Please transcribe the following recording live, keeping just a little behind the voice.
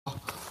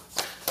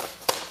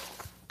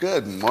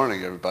Good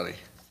morning, everybody,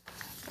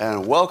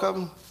 and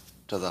welcome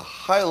to the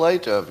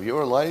highlight of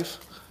your life,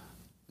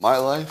 my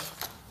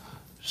life,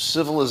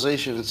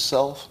 civilization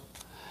itself.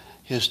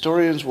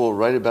 Historians will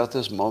write about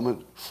this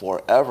moment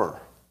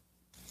forever.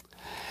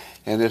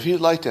 And if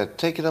you'd like to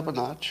take it up a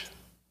notch,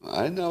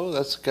 I know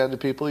that's the kind of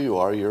people you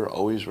are. You're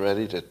always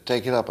ready to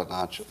take it up a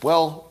notch.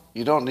 Well,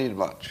 you don't need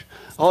much.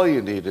 All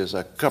you need is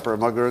a cup or a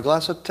mug or a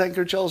glass, a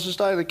tankard, chalice, a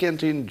stein, a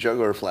canteen, jug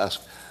or a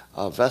flask,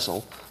 a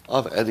vessel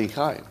of any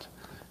kind.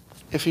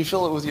 If you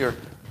fill it with your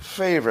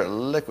favorite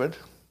liquid,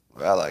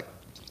 I like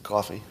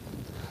coffee,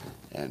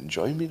 and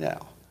join me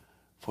now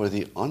for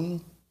the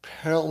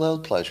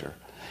unparalleled pleasure.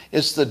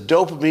 It's the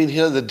dopamine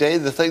hit of the day,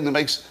 the thing that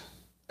makes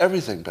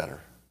everything better.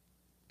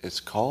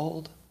 It's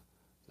called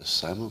the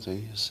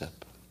simultaneous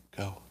sip.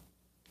 Go.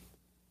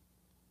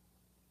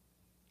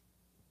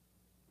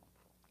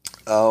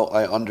 Oh,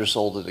 I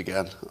undersold it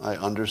again. I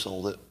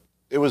undersold it.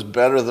 It was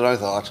better than I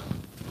thought.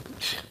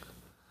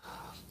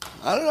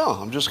 I don't know.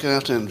 I'm just going to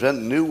have to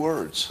invent new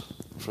words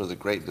for the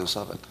greatness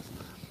of it.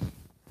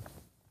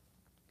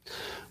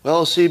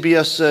 Well,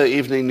 CBS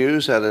Evening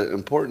News had an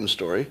important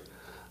story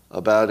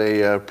about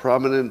a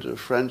prominent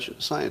French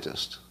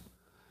scientist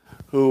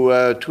who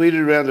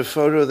tweeted around a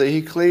photo that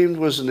he claimed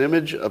was an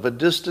image of a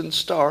distant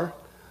star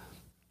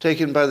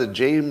taken by the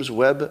James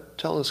Webb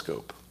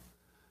Telescope.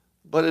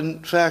 But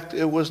in fact,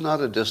 it was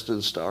not a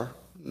distant star.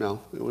 No,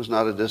 it was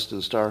not a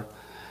distant star.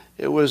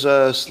 It was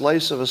a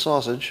slice of a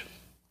sausage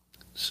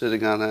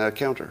sitting on a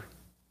counter.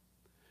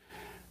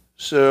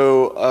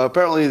 So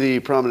apparently the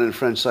prominent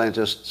French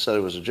scientist said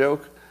it was a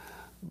joke,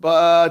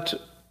 but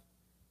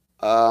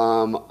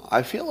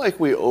I feel like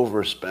we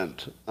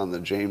overspent on the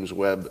James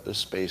Webb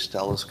Space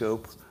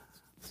Telescope.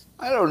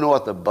 I don't know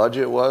what the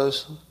budget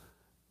was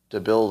to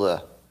build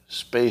a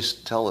space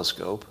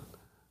telescope,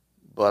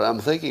 but I'm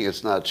thinking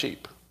it's not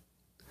cheap.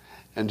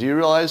 And do you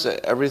realize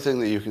that everything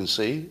that you can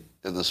see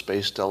in the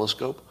space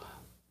telescope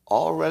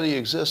already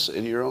exists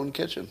in your own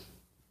kitchen?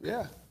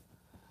 Yeah.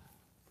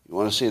 You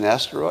want to see an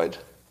asteroid?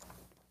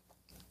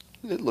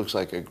 It looks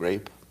like a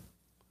grape.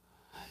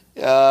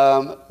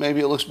 Maybe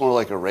it looks more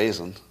like a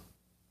raisin.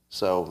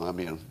 So, I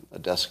mean, a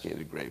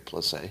desiccated grape,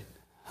 let's say.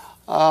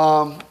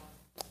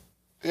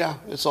 Yeah,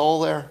 it's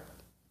all there.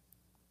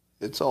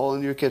 It's all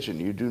in your kitchen.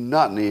 You do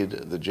not need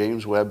the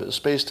James Webb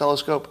Space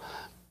Telescope.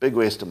 Big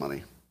waste of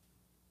money.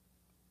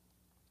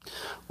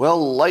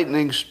 Well,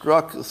 lightning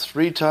struck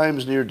 3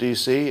 times near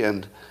D.C.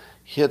 and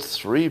hit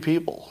 3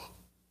 people.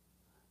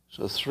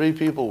 So 3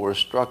 people were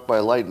struck by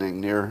lightning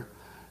near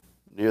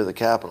the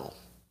Capitol.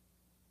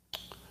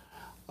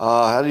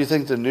 How do you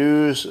think the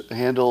news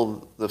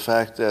handled the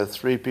fact that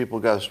 3 people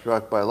got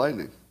struck by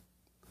lightning?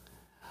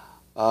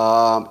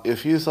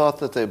 If you thought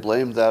that they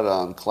blamed that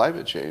on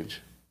climate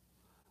change,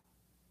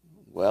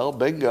 well,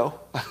 bingo.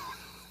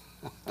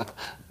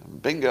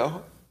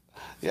 Bingo.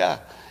 Yeah.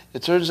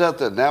 It turns out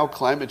that now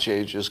climate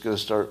change is going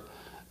to start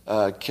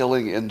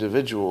killing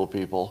individual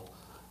people,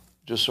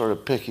 just sort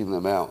of picking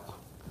them out.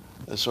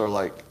 It's sort of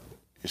like,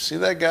 you see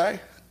that guy?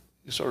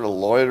 He's sort of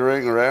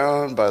loitering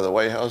around by the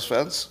White House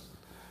fence.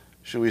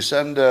 Should we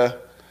send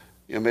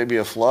maybe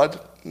a flood?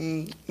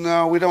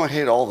 No, we don't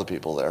hate all the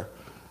people there.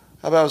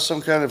 How about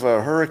some kind of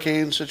a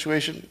hurricane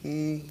situation?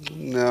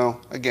 No,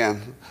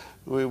 again,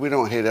 we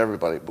don't hate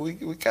everybody, but we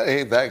kind of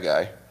hate that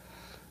guy.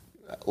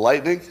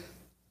 Lightning?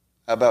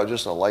 How about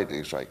just a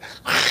lightning strike?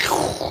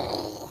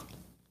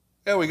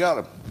 Yeah, we got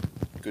him.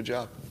 Good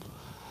job.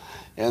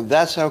 And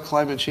that's how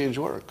climate change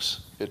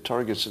works. It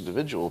targets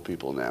individual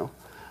people now.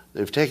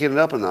 They've taken it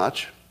up a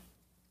notch.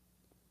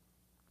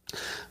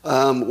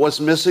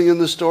 What's missing in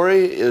the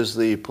story is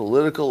the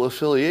political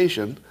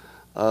affiliation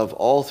of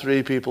all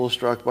 3 people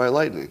struck by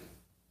lightning.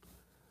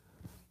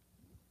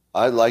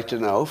 I'd like to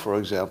know, for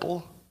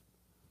example,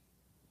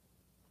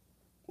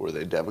 were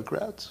they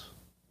Democrats?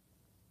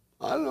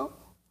 I don't know.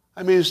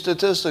 I mean,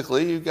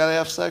 statistically, you've got to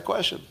ask that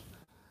question.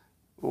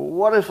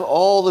 What if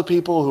all the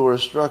people who are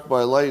struck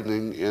by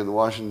lightning in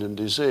Washington,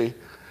 D.C.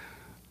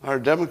 are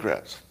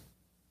Democrats?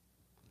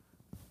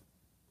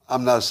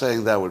 I'm not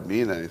saying that would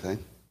mean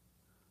anything,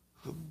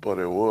 but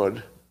it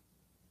would.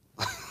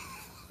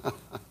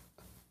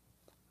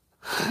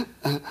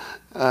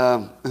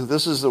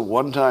 This is the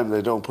one time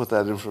they don't put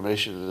that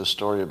information in a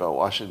story about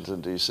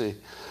Washington, D.C.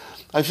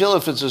 I feel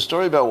if it's a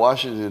story about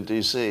Washington,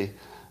 D.C.,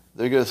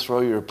 they're going to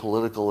throw your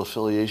political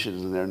affiliation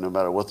in there no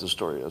matter what the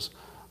story is.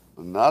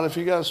 Not if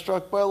you got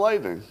struck by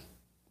lightning.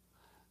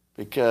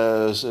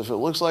 Because if it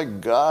looks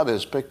like God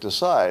has picked a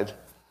side,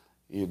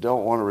 you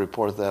don't want to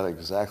report that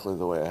exactly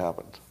the way it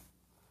happened.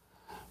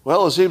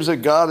 Well, it seems that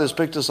God has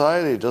picked a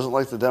side. He doesn't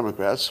like the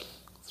Democrats.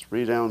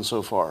 3 down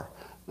so far.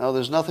 Now,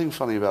 there's nothing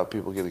funny about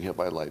people getting hit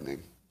by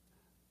lightning.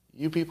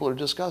 You people are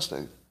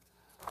disgusting.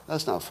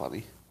 That's not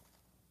funny.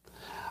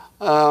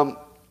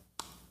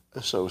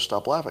 So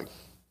stop laughing.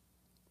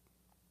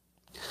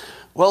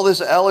 Well,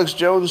 this Alex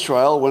Jones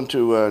trial went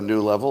to a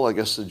new level. I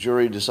guess the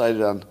jury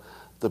decided on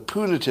the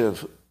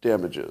punitive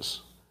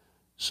damages.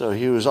 So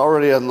he was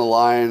already on the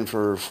line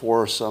for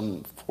 4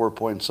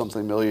 point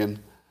something million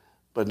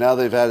But now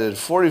they've added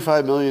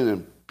 $45 million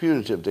in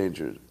punitive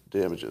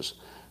damages.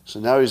 So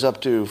now he's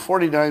up to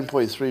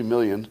 $49.3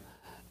 million,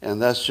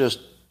 and that's just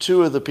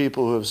two of the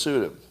people who have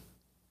sued him.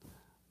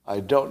 I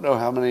don't know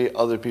how many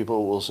other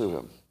people will sue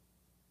him.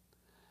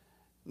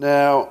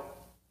 Now,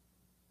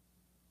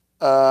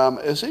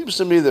 it seems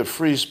to me that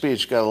free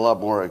speech got a lot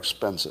more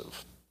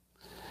expensive.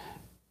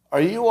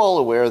 Are you all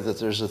aware that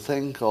there's a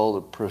thing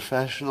called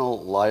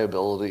professional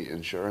liability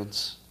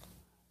insurance?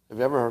 Have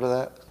you ever heard of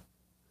that?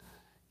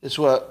 It's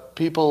what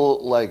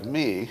people like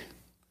me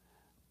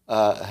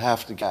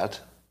have to get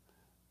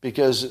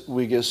because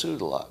we get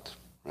sued a lot,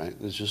 right?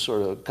 It just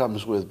sort of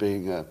comes with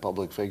being a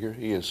public figure.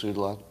 He gets sued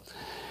a lot.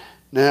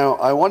 Now,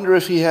 I wonder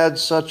if he had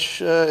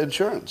such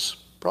insurance.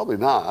 Probably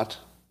not.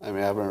 I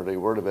mean, I haven't heard any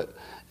word of it.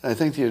 And I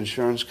think the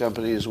insurance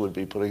companies would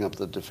be putting up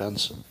the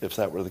defense if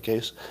that were the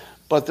case.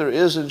 But there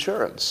is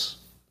insurance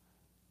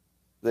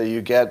that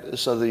you get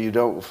so that you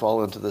don't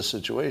fall into this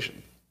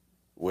situation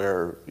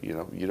where, you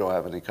don't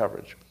have any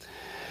coverage.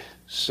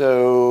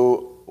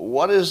 So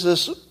what is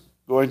this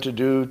going to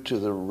do to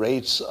the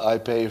rates I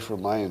pay for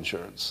my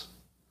insurance?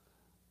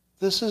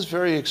 This is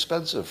very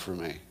expensive for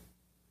me.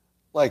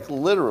 Like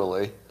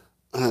literally,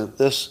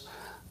 this,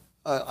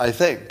 I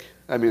think,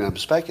 I'm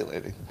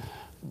speculating,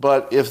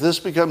 but if this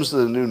becomes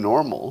the new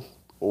normal,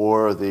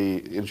 or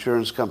the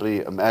insurance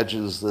company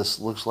imagines this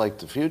looks like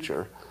the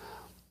future,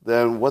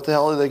 then what the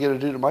hell are they going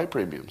to do to my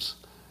premiums?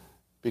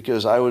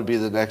 Because I would be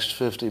the next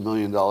 $50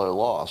 million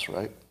loss,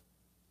 right?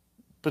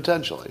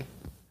 Potentially.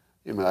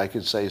 I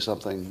could say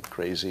something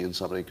crazy and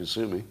somebody could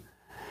sue me.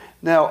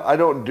 Now, I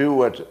don't do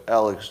what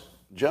Alex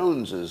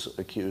Jones is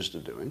accused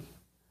of doing,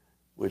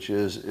 which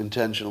is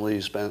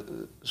intentionally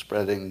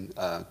spreading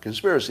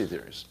conspiracy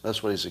theories.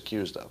 That's what he's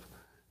accused of.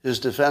 His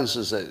defense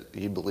is that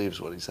he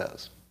believes what he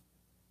says,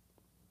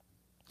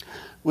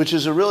 which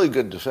is a really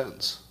good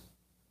defense.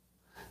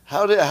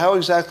 How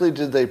exactly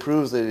did they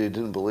prove that he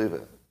didn't believe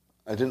it?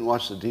 I didn't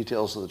watch the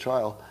details of the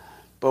trial,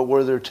 but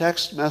were there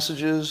text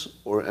messages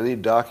or any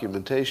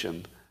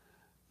documentation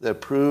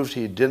that proved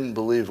he didn't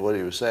believe what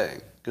he was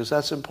saying? Because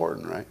that's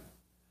important, right?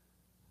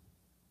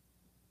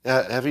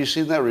 Have you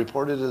seen that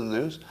reported in the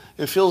news?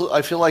 I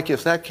feel like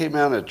if that came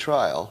out at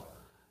trial,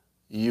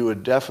 you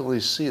would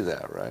definitely see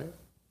that, right?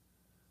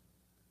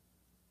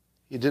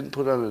 He didn't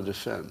put on a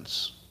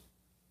defense.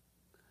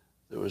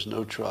 There was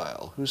no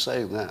trial. Who's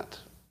saying that?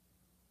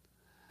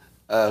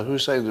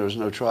 Who's saying there was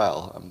no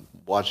trial? I'm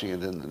watching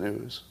it in the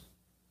news.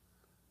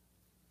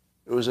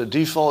 It was a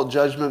default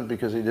judgment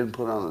because he didn't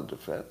put on a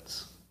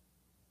defense.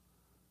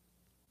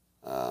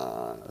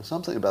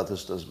 Something about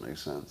this doesn't make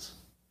sense.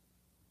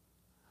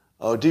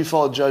 Oh,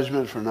 default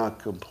judgment for not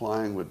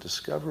complying with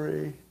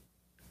discovery.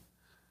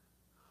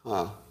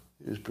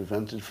 He was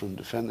prevented from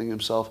defending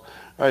himself.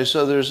 All right,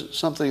 so there's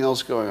something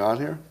else going on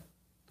here.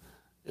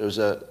 It was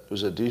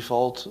a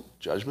default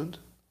judgment.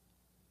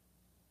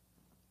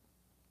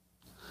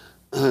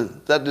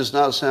 That does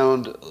not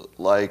sound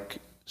like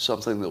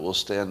something that will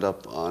stand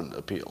up on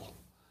appeal.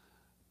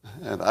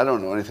 And I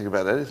don't know anything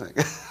about anything.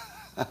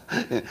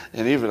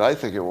 And even I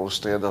think it won't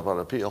stand up on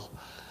appeal.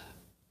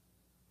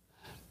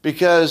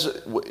 Because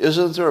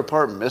isn't there a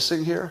part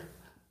missing here?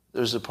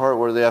 There's a part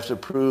where they have to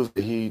prove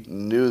that he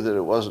knew that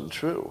it wasn't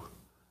true,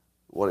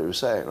 what he was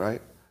saying,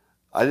 right?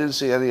 I didn't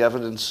see any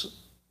evidence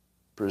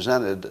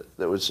presented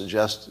that would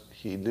suggest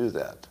he knew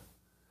that.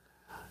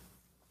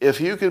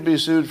 If you could be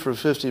sued for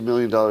 $50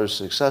 million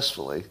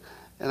successfully,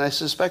 and I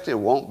suspect it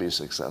won't be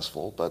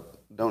successful, but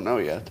don't know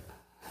yet,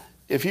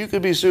 if you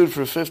could be sued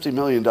for $50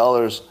 million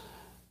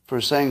for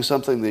saying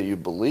something that you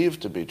believe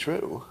to be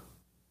true,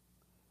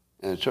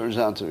 and it turns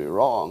out to be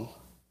wrong,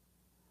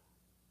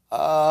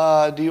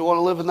 do you want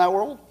to live in that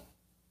world?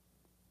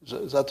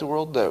 Is that the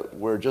world that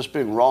where just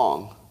being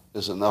wrong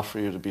is enough for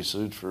you to be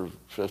sued for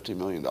 $50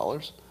 million?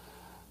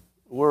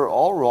 We're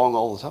all wrong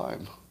all the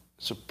time.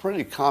 It's a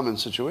pretty common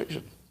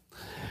situation.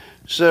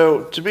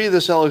 So to me,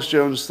 this Alex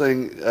Jones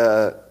thing,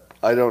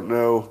 I don't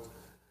know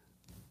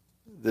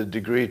the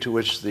degree to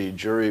which the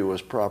jury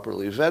was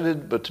properly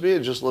vetted, but to me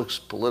it just looks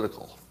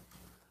political.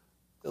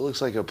 It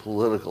looks like a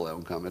political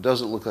outcome. It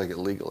doesn't look like a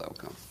legal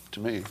outcome, to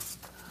me.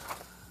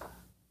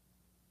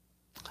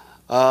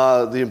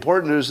 The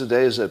important news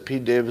today is that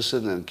Pete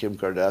Davidson and Kim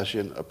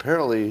Kardashian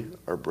apparently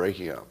are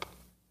breaking up.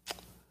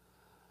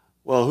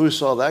 Well, who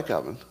saw that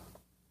coming?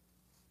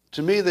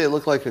 To me, they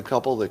look like a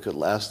couple that could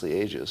last the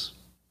ages.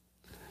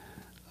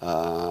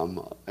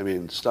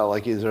 It's not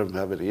like either of them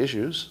have any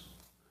issues.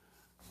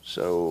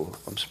 So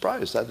I'm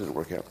surprised that didn't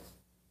work out.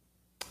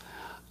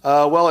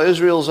 Well,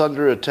 Israel's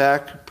under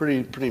attack,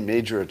 pretty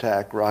major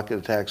attack, rocket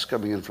attacks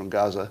coming in from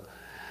Gaza.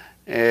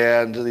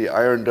 And the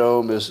Iron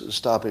Dome is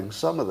stopping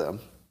some of them.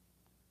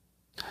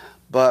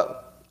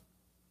 But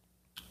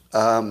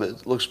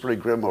it looks pretty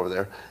grim over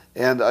there.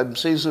 And I'm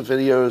seeing some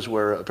videos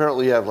where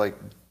apparently you have like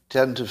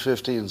 10 to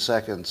 15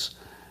 seconds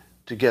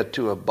to get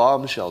to a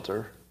bomb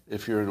shelter,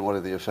 if you're in one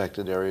of the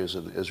affected areas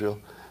in Israel,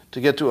 to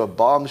get to a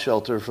bomb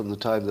shelter from the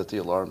time that the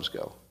alarms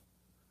go.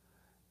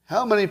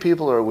 How many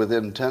people are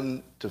within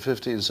 10 to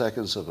 15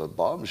 seconds of a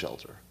bomb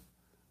shelter?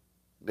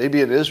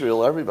 Maybe in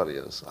Israel everybody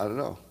is. I don't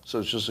know. So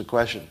it's just a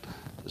question.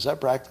 Is that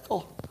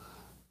practical?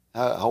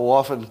 How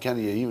often can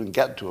you even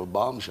get to a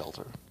bomb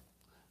shelter?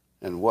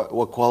 And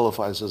what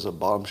qualifies as a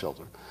bomb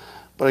shelter?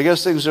 But I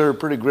guess things are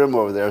pretty grim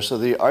over there. So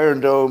the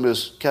Iron Dome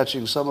is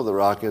catching some of the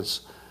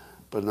rockets,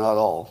 but not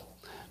all.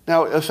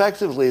 Now,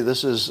 effectively,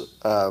 this is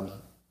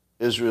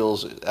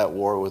Israel's at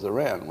war with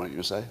Iran, wouldn't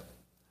you say?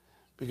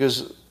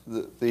 Because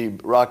the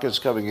rockets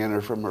coming in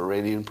are from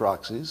Iranian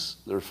proxies.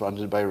 They're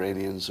funded by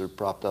Iranians. They're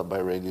propped up by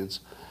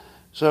Iranians.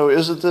 So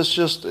isn't this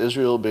just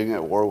Israel being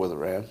at war with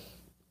Iran?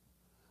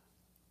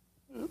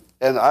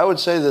 And I would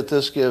say that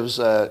this gives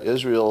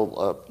Israel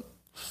a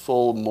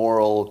full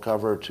moral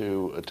cover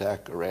to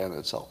attack Iran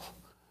itself.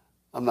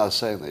 I'm not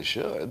saying they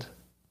should.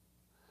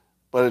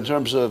 But in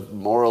terms of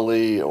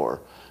morally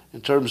or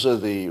in terms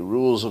of the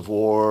rules of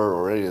war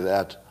or any of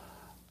that,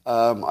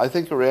 I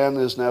think Iran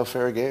is now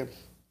fair game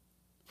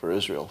for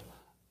Israel.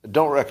 I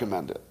don't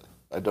recommend it.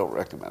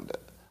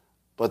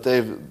 But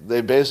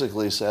they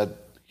basically said,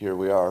 here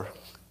we are,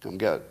 come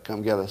get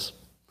us.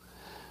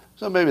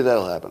 So maybe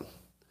that'll happen.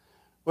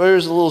 Well,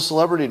 here's a little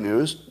celebrity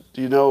news.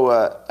 Do you know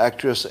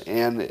actress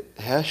Anne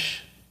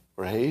Heche,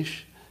 or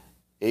Heche?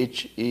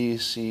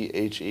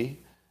 Heche?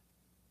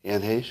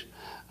 Anne Heche?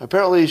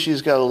 Apparently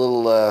she's got a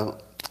little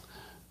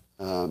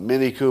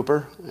Mini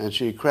Cooper, and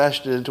she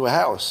crashed it into a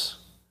house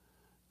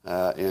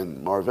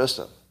in Mar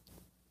Vista.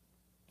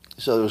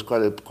 So there was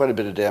quite a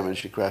bit of damage.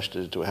 She crashed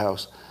it into a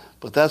house.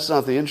 But that's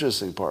not the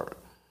interesting part.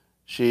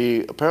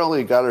 She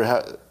apparently got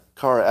her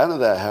car out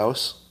of that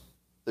house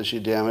that she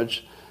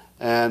damaged,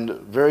 and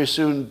very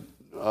soon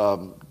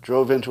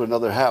drove into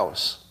another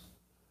house.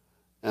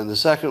 And the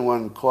second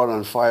one caught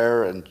on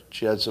fire, and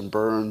she had some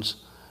burns.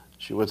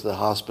 She went to the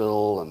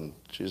hospital, and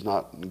she's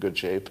not in good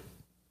shape.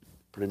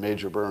 Pretty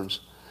major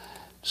burns.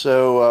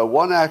 So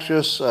one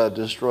actress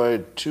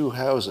destroyed 2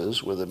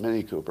 houses with a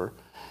Mini Cooper.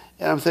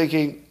 And I'm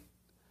thinking,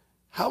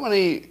 how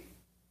many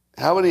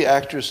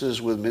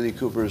actresses with Mini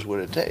Coopers would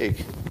it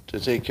take to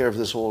take care of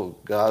this whole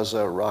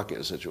Gaza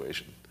rocket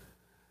situation?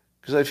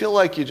 Because I feel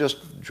like you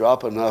just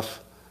drop enough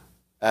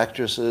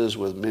actresses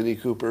with Mini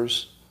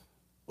Coopers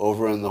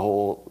over in the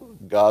whole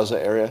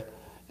Gaza area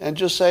and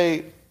just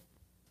say,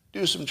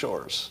 do some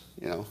chores,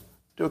 do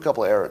a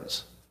couple of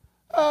errands.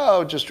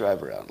 Oh, just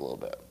drive around a little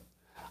bit.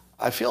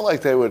 I feel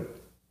like they would,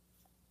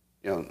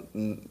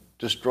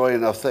 destroy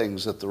enough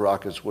things that the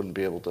rockets wouldn't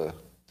be able to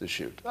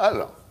shoot. I don't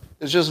know.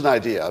 It's just an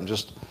idea. I'm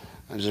just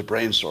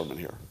brainstorming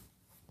here.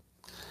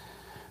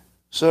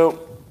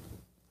 So,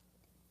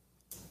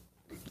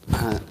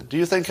 do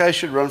you think I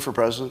should run for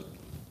president?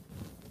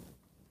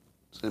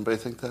 Does anybody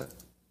think that?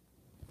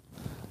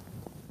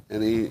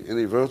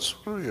 Any votes?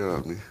 What do you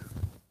got on me?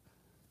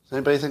 Does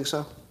anybody think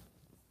so?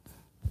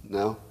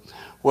 No?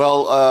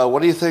 Well,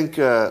 what do you think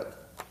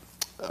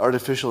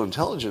artificial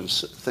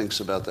intelligence thinks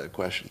about that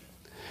question?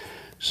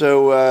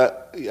 So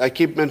I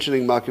keep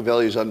mentioning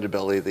Machiavelli's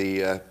Underbelly,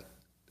 the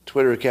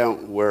Twitter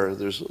account where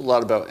there's a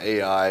lot about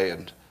AI,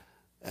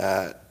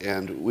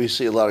 and we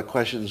see a lot of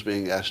questions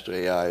being asked to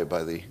AI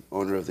by the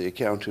owner of the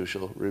account, who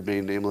shall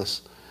remain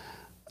nameless.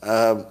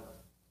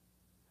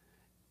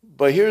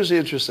 But here's the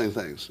interesting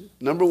things.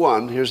 Number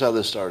one, here's how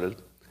this started.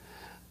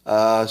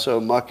 So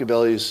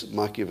Machiavelli's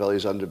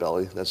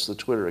Underbelly, that's the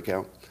Twitter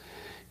account.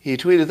 He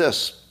tweeted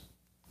this.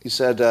 He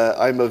said,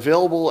 I'm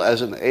available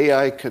as an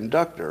AI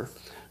conductor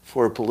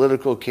for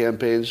political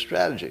campaign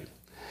strategy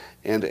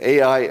and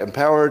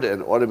AI-empowered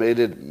and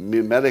automated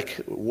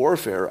mimetic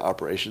warfare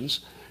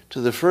operations to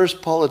the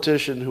first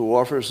politician who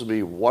offers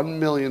me $1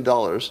 million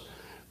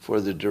for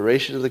the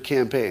duration of the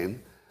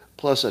campaign,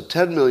 plus a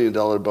 $10 million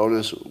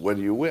bonus when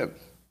you win.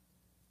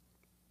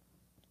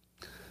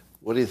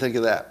 What do you think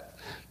of that?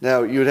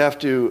 Now, you'd have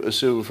to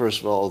assume,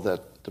 first of all,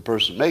 that the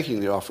person making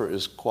the offer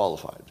is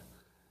qualified.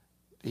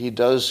 He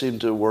does seem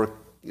to work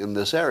in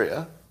this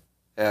area,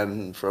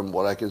 and from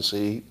what I can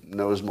see,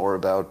 knows more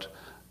about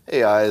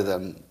AI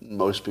than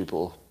most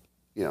people,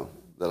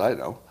 that I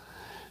know.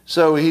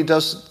 So he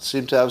does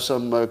seem to have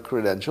some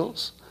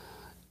credentials,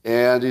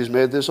 and he's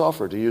made this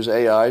offer to use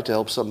AI to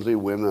help somebody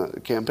win a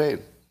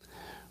campaign.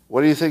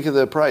 What do you think of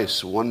the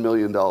price? $1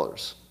 million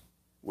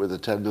with a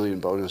 $10 million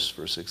bonus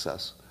for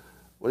success.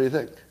 What do you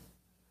think?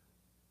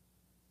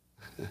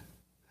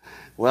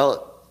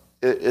 Well,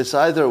 it's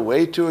either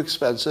way too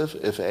expensive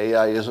if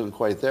AI isn't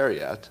quite there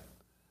yet.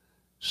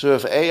 So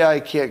if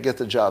AI can't get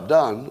the job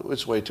done,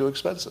 it's way too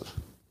expensive.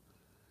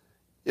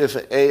 If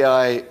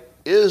AI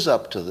is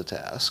up to the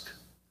task,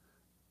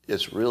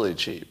 it's really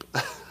cheap.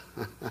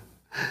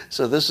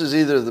 So this is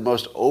either the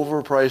most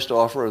overpriced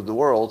offer in the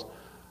world,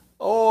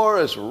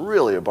 or it's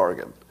really a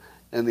bargain.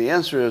 And the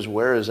answer is,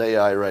 where is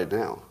AI right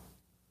now?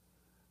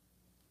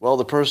 Well,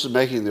 the person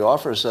making the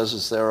offer says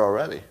it's there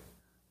already.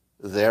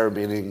 There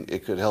meaning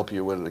it could help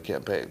you win a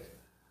campaign.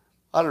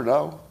 I don't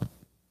know.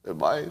 It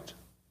might.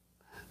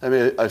 I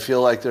mean, I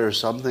feel like there are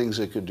some things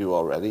it could do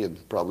already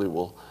and probably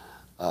will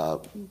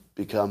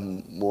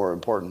become more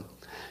important.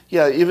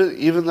 Yeah,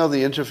 even though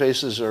the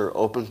interfaces are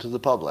open to the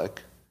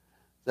public,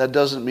 that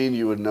doesn't mean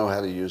you would know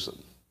how to use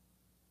them.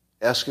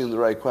 asking the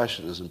right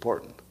question is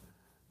important.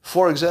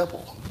 For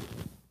example,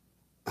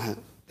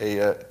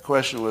 a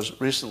question was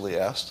recently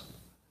asked,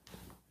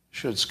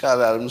 should Scott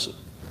Adams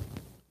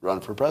run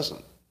for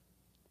president?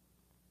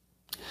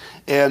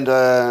 And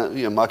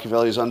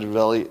Machiavelli's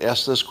Underbelly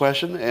asked this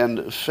question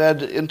and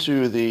fed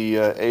into the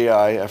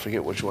AI, I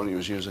forget which one he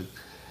was using,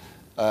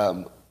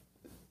 my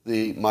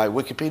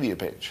Wikipedia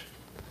page.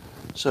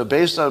 So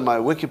based on my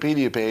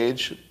Wikipedia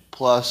page,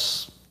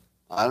 plus,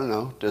 I don't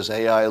know, does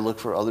AI look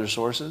for other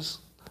sources?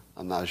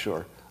 I'm not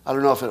sure. I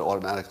don't know if it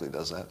automatically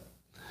does that.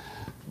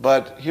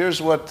 But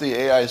here's what the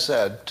AI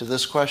said to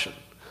this question.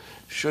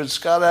 Should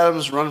Scott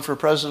Adams run for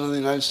president of the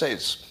United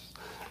States?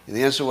 And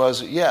the answer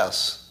was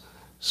yes.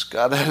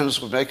 Scott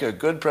Adams would make a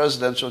good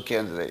presidential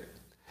candidate.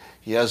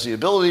 He has the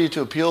ability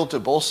to appeal to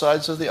both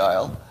sides of the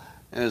aisle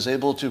and is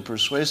able to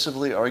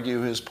persuasively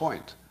argue his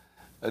point.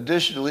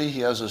 Additionally, he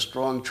has a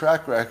strong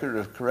track record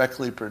of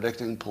correctly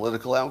predicting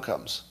political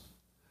outcomes.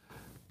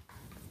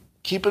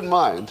 Keep in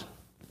mind,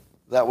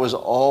 that was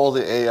all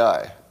the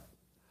AI.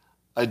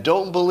 I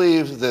don't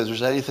believe that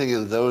there's anything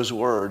in those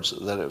words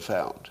that it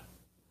found.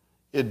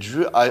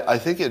 I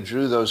think it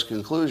drew those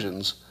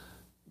conclusions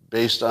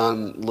based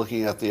on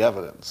looking at the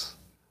evidence.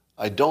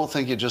 I don't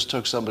think it just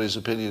took somebody's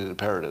opinion and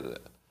parroted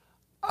it.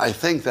 I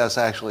think that's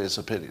actually its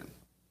opinion.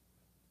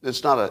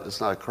 It's not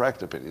a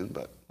correct opinion,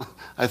 but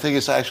I think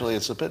it's actually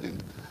its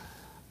opinion.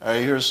 All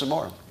right, here's some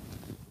more.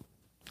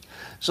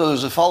 So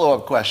there's a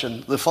follow-up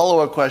question. The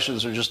follow-up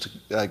questions are just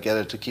to get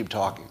it to keep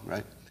talking,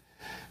 right?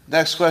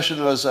 Next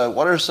question was,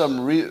 what are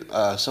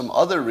some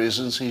other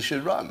reasons he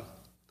should run?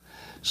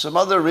 Some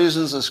other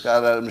reasons that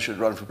Scott Adams should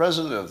run for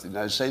president of the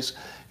United States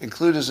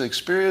include his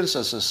experience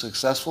as a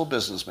successful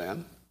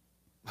businessman,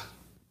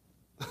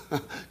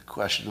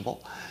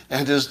 questionable,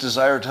 and his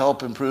desire to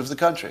help improve the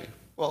country.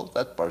 Well,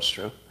 that part's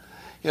true.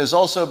 He has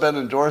also been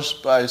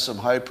endorsed by some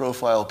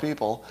high-profile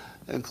people,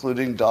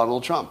 including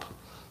Donald Trump.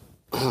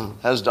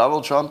 Has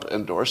Donald Trump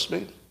endorsed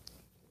me?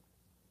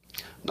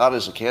 Not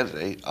as a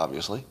candidate,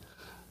 obviously,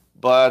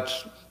 but,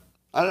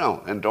 I don't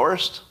know,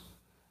 endorsed?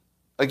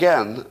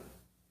 Again,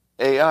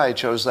 AI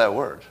chose that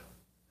word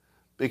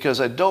because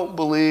I don't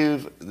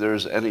believe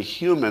there's any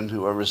human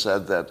who ever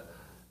said that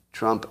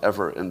Trump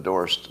ever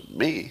endorsed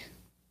me.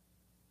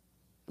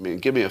 I mean,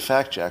 give me a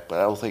fact check, but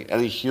I don't think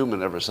any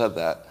human ever said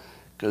that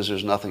because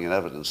there's nothing in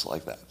evidence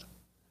like that.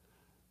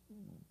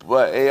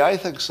 But AI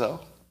thinks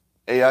so.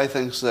 AI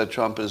thinks that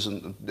Trump is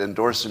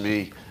endorsing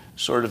me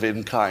sort of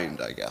in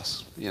kind, I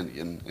guess,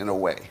 in a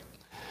way.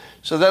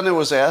 So then it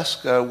was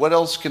asked, what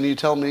else can you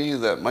tell me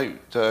that might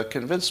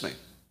convince me?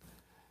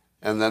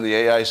 And then the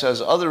AI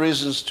says, other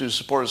reasons to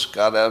support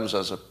Scott Adams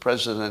as a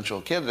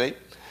presidential candidate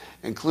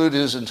include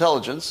his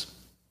intelligence,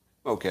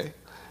 okay,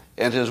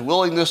 and his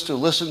willingness to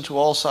listen to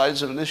all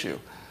sides of an issue.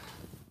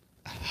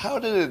 How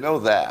did it know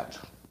that?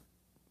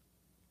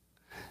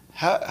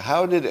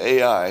 How did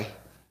AI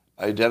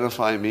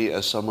identify me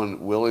as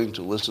someone willing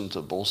to listen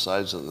to both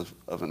sides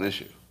of an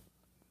issue?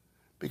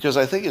 Because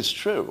I think it's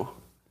true,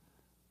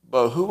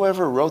 but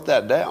whoever wrote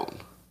that down,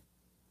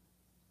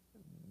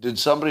 did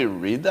somebody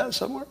read that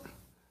somewhere?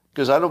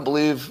 Because I don't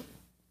believe,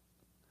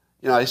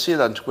 I see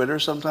it on Twitter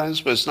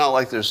sometimes, but it's not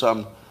like there's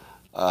some,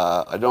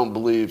 I don't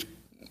believe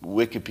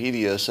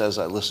Wikipedia says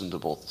I listen to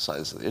both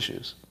sides of the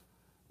issues.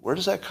 Where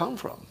does that come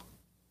from?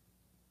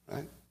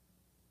 Right?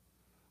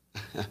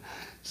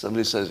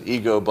 Somebody says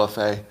ego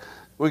buffet.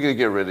 We're going to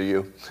get rid of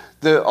you.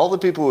 All the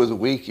people with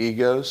weak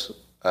egos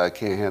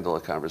can't handle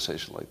a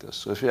conversation like this.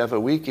 So if you have a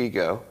weak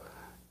ego,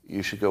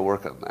 you should go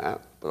work on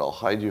that. But I'll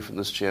hide you from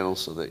this channel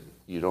so that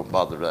you don't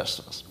bother the rest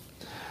of us.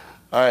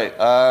 All right,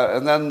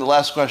 and then the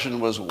last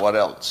question was what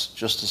else,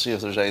 just to see if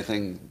there's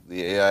anything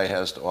the AI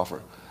has to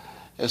offer.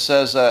 It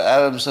says,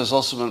 Adams has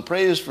also been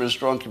praised for his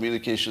strong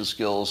communication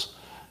skills,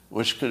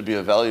 which could be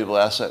a valuable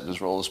asset in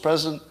his role as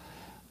president.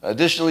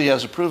 Additionally, he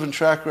has a proven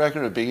track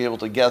record of being able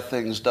to get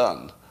things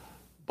done,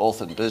 both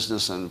in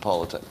business and in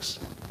politics.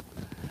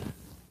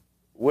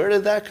 Where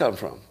did that come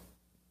from?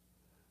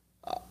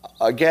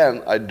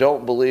 Again, I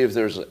don't believe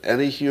there's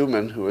any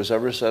human who has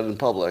ever said in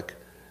public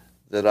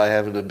that I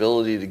have an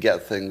ability to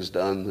get things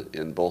done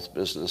in both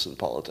business and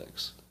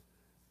politics.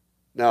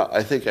 Now,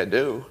 I think I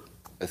do.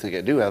 I think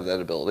I do have that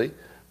ability,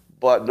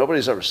 but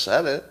nobody's ever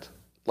said it,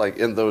 like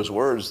in those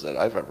words that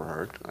I've ever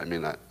heard. I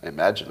mean, I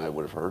imagine I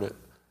would have heard it.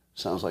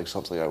 Sounds like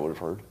something I would have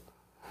heard.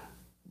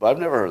 But I've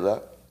never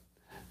heard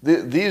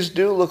that. These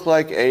do look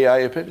like AI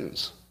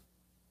opinions.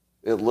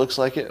 It looks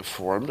like it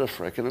formed a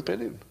frickin'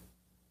 opinion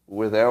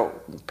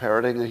without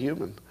parroting a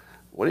human.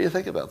 What do you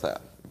think about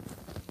that?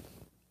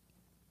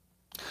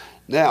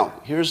 Now,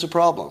 here's the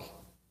problem.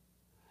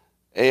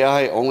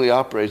 AI only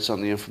operates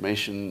on the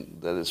information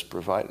that is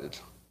provided.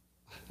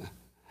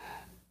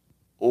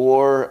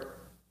 Or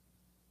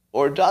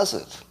does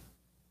it?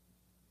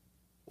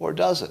 Or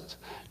does it?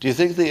 Do you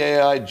think the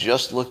AI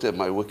just looked at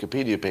my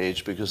Wikipedia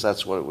page because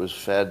that's what it was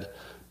fed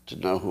to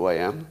know who I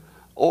am?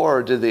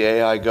 Or did the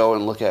AI go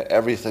and look at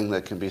everything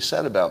that can be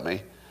said about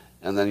me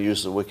and then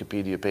use the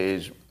Wikipedia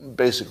page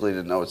basically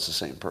to know it's the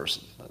same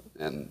person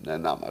and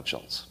not much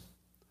else?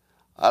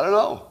 I don't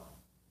know.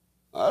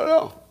 I don't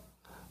know.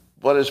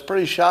 But it's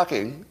pretty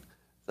shocking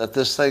that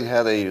this thing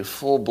had a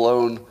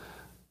full-blown,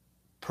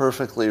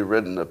 perfectly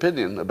written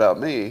opinion about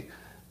me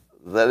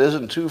that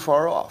isn't too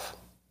far off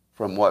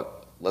from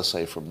what, let's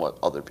say, from what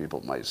other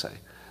people might say.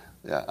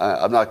 Yeah,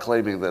 I'm not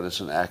claiming that it's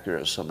an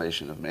accurate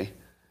summation of me.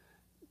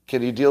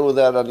 Can you deal with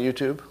that on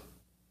YouTube?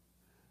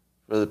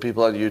 For the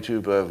people on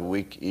YouTube who have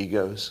weak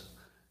egos,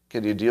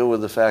 can you deal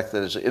with the fact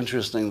that it's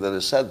interesting that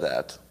it said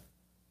that?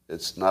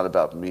 It's not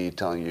about me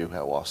telling you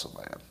how awesome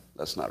I am.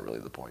 That's not really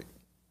the point.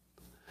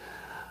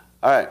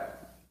 All right.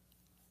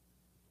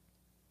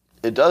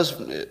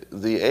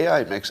 The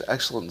AI makes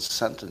excellent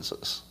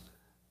sentences.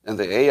 And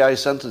the AI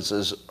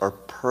sentences are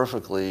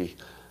perfectly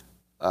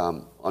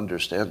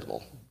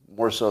understandable,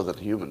 more so than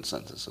human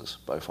sentences,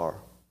 by far.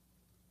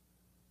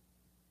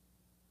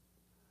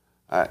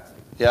 All right.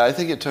 Yeah, I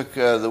think it took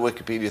the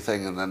Wikipedia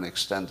thing and then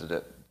extended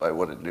it by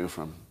what it knew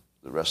from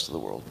the rest of the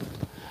world.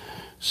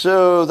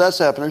 So that's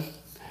happening.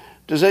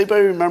 Does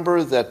anybody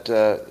remember that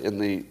in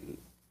the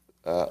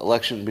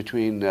election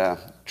between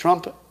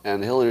Trump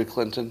and Hillary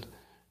Clinton,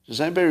 does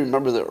anybody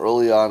remember that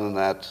early on in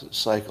that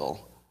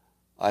cycle,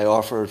 I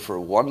offered for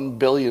 $1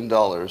 billion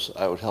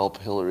I would help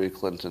Hillary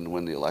Clinton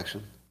win the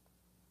election?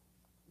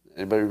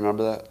 Anybody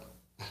remember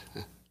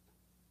that?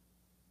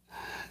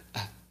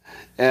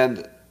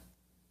 And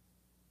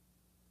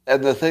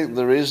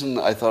the reason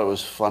I thought it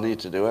was funny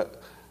to do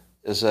it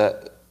is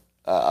that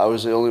I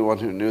was the only one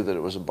who knew that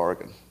it was a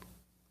bargain.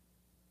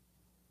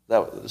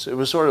 It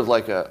was sort of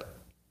like a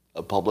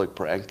public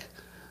prank.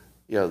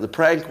 You know, the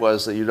prank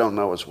was that you don't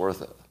know it's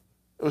worth it.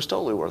 It was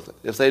totally worth it.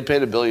 If they'd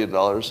paid $1 billion,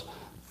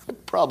 I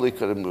probably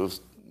could have moved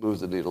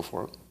the needle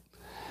for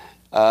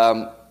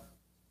them.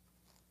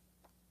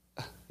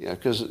 Yeah,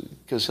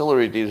 because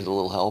Hillary needed a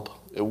little help.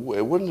 It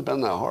wouldn't have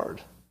been that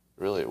hard.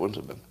 Really, it wouldn't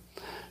have been.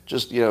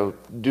 Just,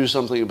 do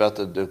something about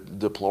the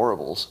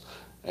deplorables,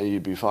 and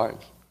you'd be fine.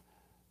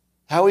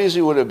 How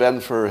easy would it have been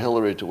for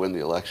Hillary to win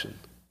the election?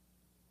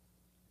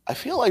 I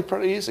feel like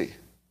pretty easy.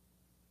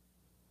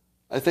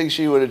 I think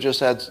she would have just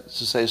had to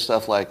say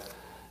stuff like,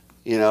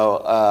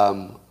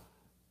 I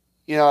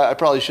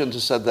probably shouldn't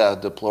have said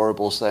that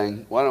deplorables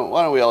thing. Why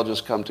don't we all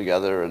just come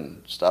together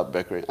and stop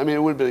bickering? I mean, it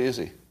would have been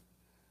easy.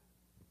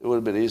 It would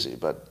have been easy,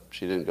 but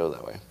she didn't go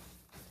that way.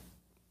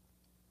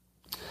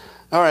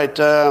 All right,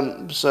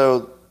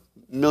 so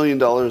 $1 million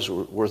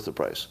worth the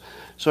price.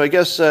 So I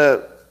guess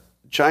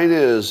China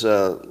has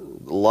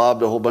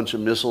lobbed a whole bunch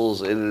of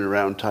missiles in and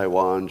around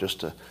Taiwan just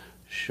to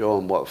show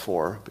them what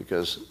for,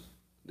 because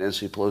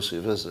Nancy Pelosi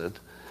visited.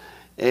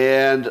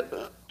 And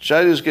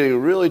China's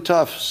getting really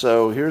tough,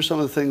 so here's some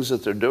of the things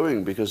that they're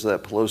doing because of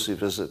that Pelosi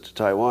visit to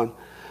Taiwan.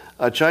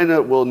 China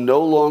will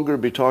no longer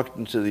be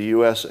talking to the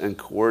U.S. and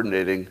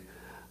coordinating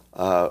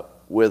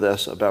with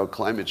us about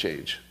climate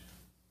change.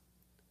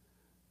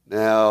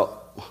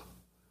 Now,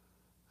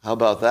 how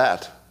about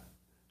that?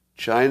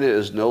 China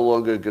is no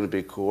longer going to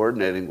be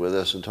coordinating with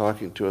us and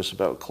talking to us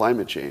about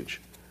climate change.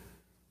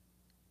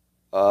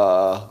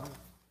 What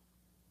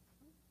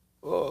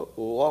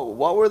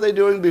were they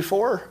doing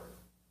before?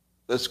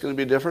 That's going to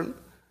be different.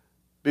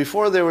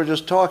 Before, they were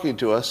just talking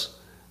to us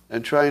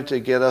and trying to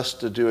get us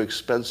to do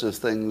expensive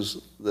things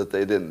that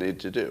they didn't need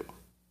to do.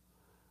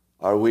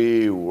 Are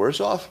we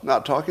worse off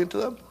not talking to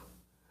them?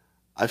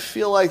 I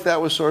feel like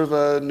that was sort of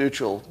a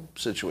neutral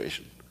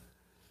situation.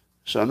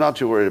 So I'm not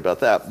too worried about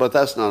that, but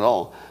that's not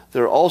all.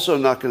 They're also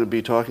not going to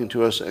be talking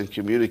to us and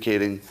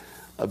communicating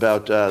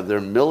about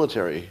their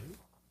military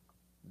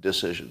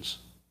decisions.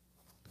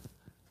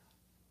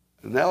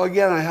 Now,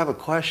 again, I have a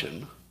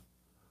question.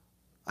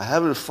 I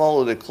haven't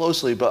followed it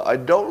closely, but I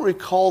don't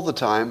recall the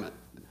time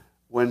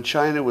when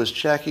China was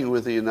checking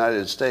with the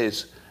United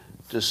States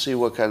to see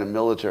what kind of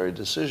military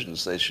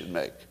decisions they should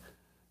make.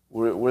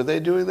 Were they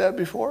doing that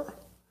before?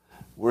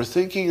 We're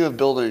thinking of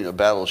building a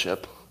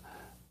battleship,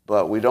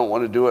 but we don't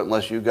want to do it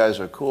unless you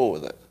guys are cool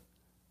with it.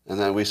 And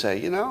then we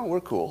say,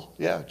 we're cool.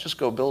 Yeah, just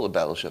go build a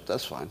battleship.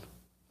 That's fine.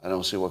 I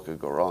don't see what could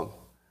go wrong.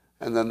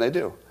 And then they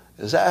do.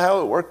 Is that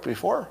how it worked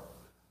before?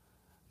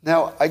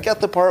 Now, I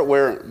get the part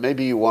where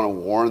maybe you want to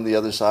warn the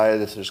other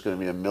side if there's going to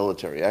be a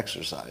military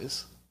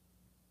exercise,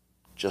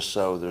 just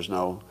so there's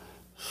no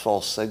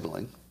false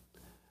signaling.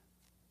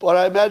 But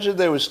I imagine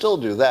they would still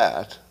do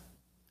that,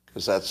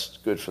 because that's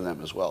good for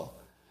them as well.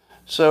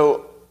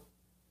 So,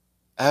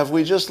 have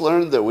we just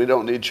learned that we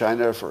don't need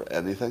China for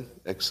anything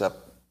except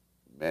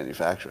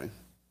manufacturing?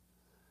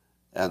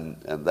 And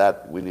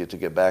that we need to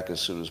get back as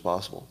soon as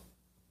possible?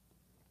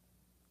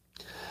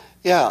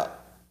 Yeah,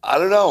 I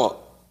don't know.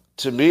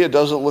 To me, it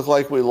doesn't look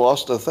like we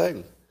lost a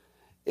thing.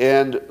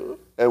 And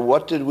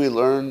what did we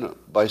learn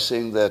by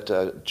seeing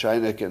that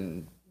China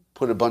can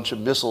put a bunch of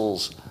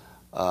missiles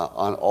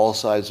on all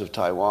sides of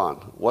Taiwan?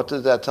 What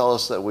did that tell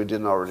us that we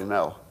didn't already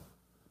know?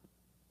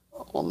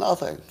 Well,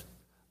 nothing.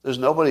 There's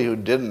nobody who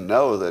didn't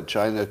know that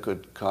China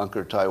could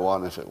conquer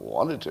Taiwan if it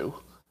wanted to.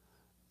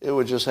 It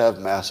would just have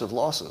massive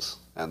losses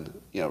and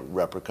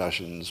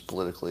repercussions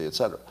politically,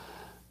 etc.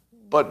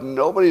 But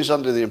nobody's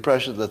under the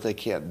impression that they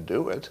can't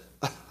do it.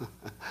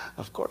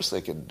 Of course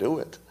they can do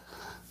it.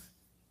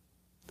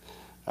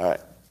 All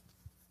right.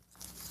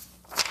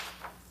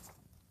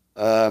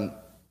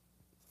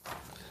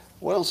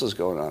 What else is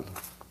going on?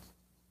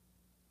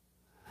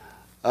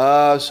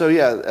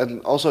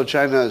 And also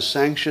China has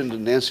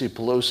sanctioned Nancy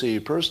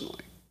Pelosi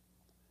personally.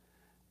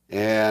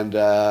 And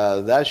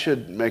that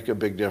should make a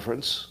big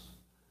difference,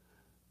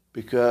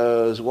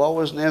 because what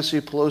was Nancy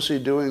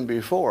Pelosi doing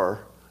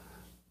before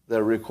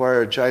that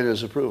required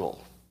China's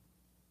approval?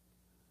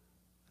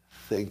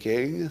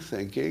 Thinking.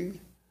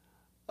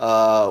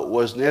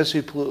 Was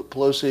Nancy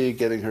Pelosi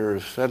getting her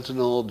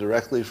fentanyl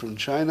directly from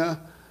China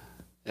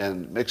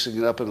and mixing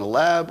it up in the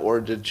lab, or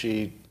did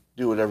she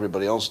do what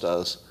everybody else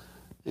does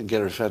and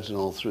get her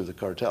fentanyl through the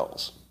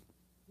cartels,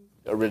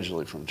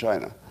 originally from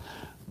China?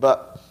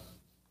 But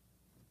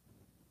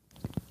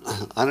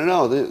I don't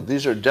know.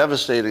 These are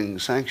devastating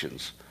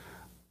sanctions.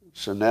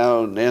 So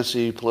now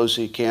Nancy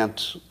Pelosi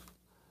can't,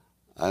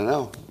 I don't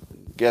know,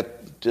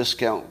 get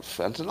discount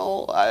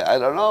fentanyl? I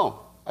don't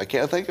know. I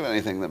can't think of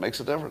anything that makes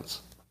a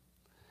difference.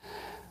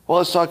 Well,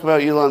 let's talk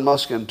about Elon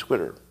Musk and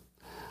Twitter.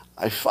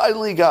 I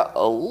finally got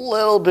a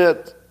little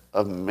bit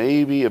of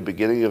maybe a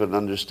beginning of an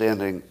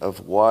understanding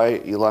of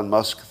why Elon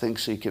Musk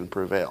thinks he can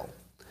prevail.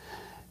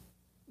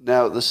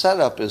 Now, the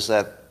setup is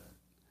that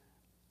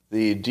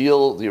the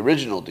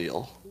original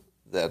deal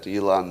that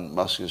Elon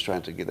Musk is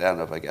trying to get out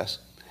of, I guess,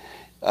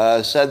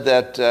 said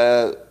that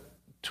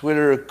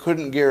Twitter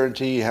couldn't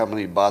guarantee how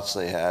many bots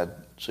they had,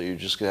 so you're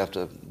just going to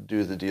have to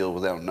do the deal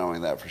without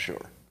knowing that for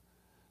sure.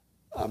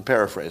 I'm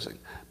paraphrasing.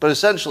 But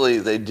essentially,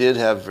 they did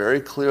have very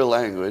clear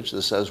language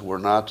that says we're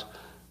not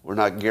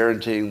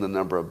guaranteeing the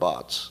number of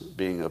bots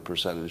being a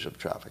percentage of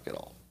traffic at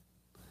all.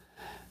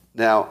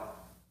 Now,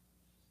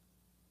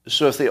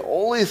 so if the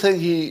only thing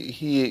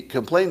he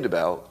complained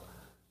about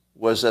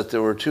was that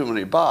there were too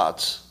many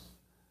bots,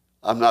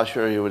 I'm not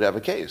sure he would have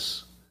a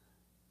case,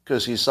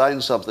 because he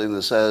signed something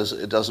that says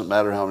it doesn't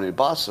matter how many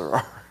bots there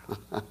are.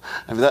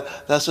 I mean,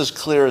 that's as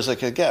clear as it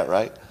can get,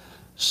 right?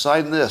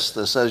 Sign this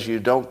that says you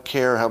don't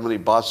care how many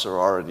bots there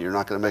are and you're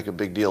not going to make a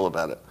big deal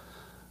about it.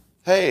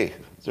 Hey,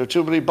 there are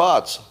too many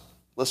bots.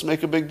 Let's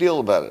make a big deal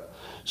about it.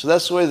 So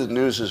that's the way the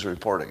news is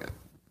reporting it.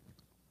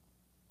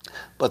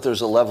 But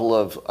there's a level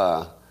of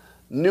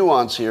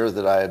nuance here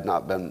that I had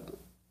not been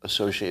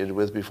associated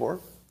with before.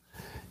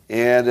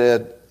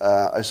 And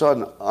I saw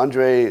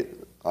Andrea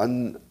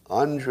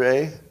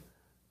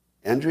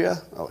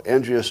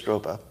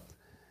Stropa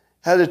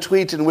had a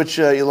tweet in which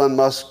Elon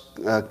Musk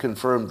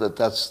confirmed that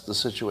that's the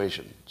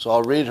situation. So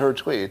I'll read her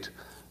tweet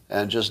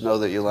and just know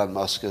that Elon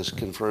Musk has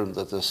confirmed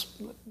that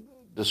this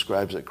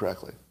describes it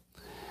correctly.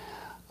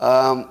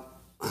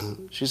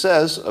 She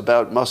says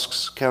about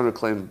Musk's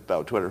counterclaim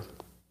about Twitter,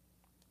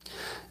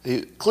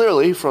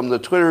 clearly from the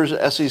Twitter's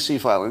SEC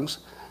filings,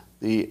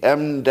 the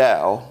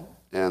MDAO,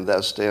 and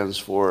that stands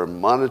for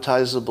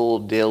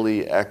monetizable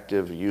daily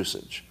active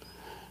usage.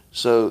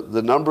 So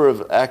the number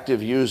of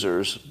active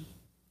users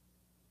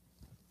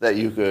that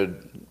you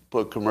could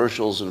put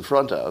commercials in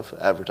front of,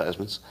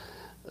 advertisements,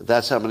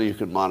 that's how many you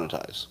can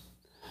monetize.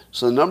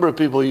 So the number of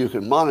people you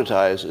can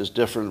monetize is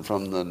different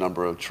from the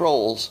number of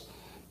trolls,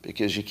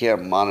 because you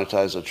can't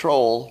monetize a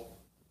troll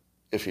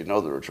if you know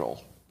they're a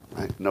troll,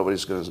 right?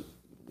 Nobody's going to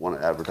want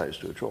to advertise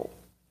to a troll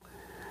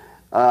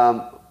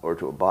or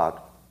to a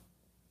bot.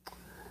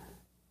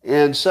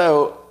 And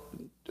so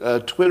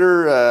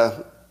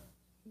Twitter's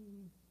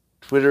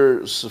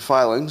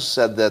filings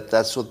said that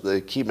that's what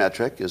the key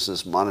metric is,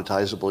 this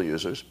monetizable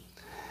users.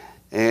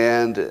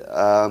 And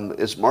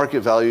its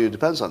market value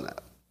depends on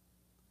that.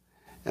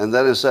 And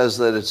then it says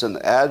that it's an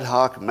ad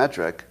hoc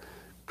metric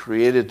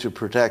created to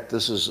protect,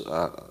 this is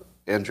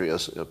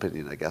Andrea's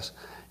opinion, I guess.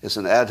 It's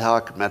an ad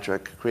hoc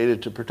metric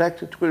created to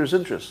protect Twitter's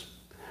interests.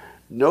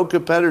 No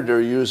competitor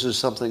uses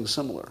something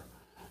similar.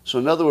 So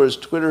in other words,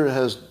 Twitter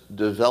has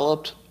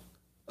developed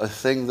a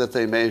thing that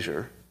they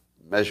measure,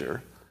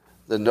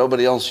 that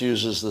nobody else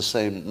uses the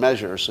same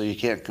measure, so you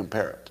can't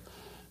compare it.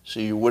 So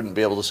you wouldn't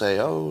be able to say,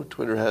 oh,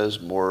 Twitter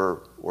has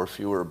more or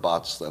fewer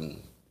bots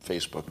than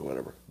Facebook or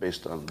whatever,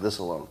 based on this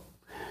alone.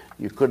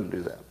 You couldn't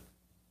do that.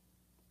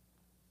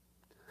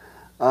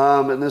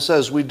 And it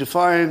says, we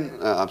define,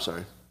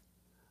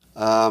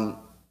 and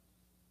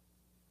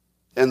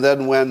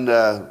then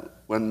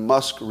when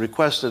Musk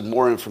requested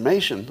more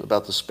information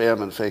about the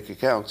spam and fake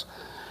accounts,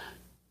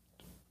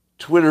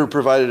 Twitter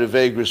provided a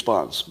vague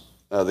response.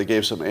 They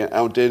gave some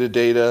outdated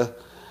data,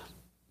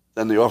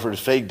 then they offered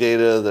fake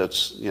data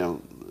that's,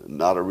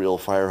 not a real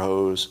fire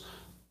hose,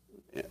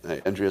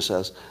 Andrea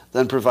says,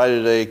 then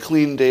provided a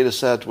clean data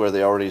set where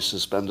they already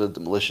suspended the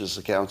malicious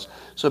accounts.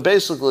 So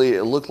basically,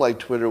 it looked like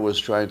Twitter was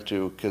trying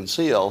to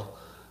conceal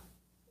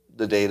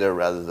the data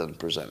rather than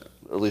present it.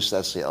 Or at least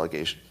that's the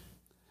allegation.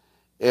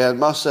 And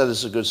Musk said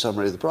it's a good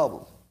summary of the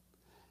problem.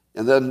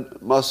 And then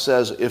Musk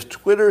says, if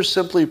Twitter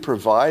simply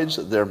provides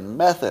their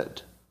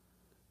method,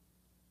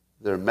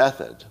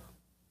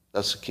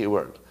 that's the key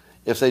word.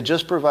 If they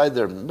just provide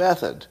their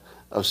method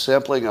of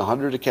sampling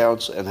 100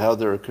 accounts and how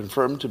they're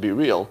confirmed to be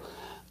real,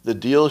 the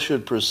deal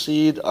should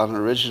proceed on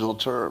original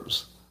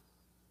terms.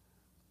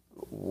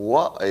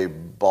 What a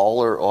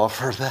baller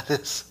offer that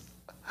is.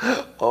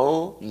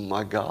 Oh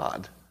my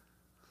God.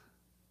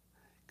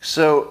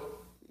 So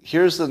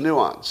here's the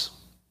nuance.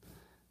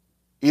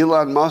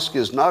 Elon Musk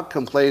is not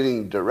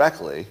complaining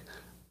directly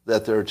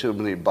that there are too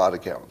many bot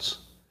accounts.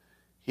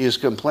 He is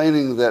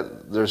complaining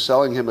that they're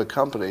selling him a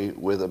company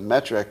with a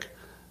metric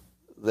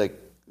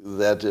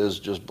that is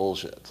just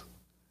bullshit.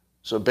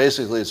 So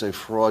basically it's a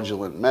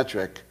fraudulent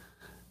metric.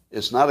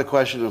 It's not a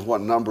question of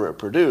what number it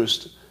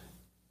produced.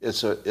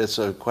 It's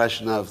a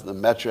question of the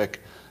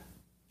metric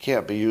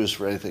can't be used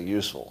for anything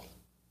useful,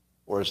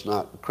 or it's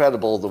not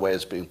credible the way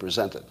it's being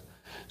presented.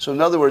 So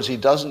in other words, he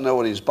doesn't know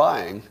what he's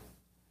buying,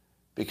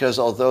 because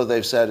although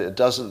they've said it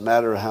doesn't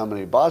matter how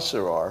many bots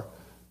there are,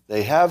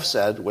 they have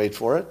said, wait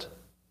for it,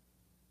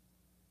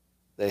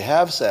 they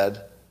have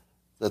said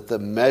that the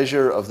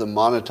measure of the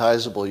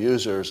monetizable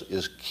users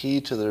is key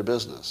to their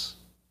business.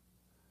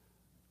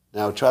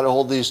 Now try to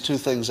hold these two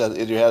things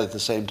in your head at the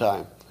same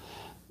time.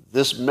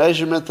 This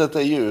measurement that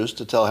they use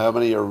to tell how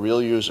many are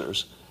real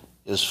users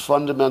is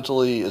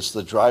fundamentally, it's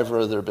the driver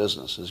of their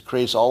business. It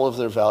creates all of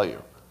their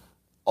value.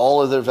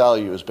 All of their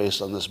value is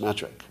based on this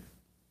metric.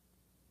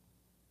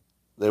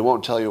 They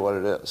won't tell you what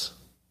it is.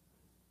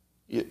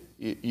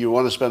 You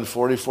want to spend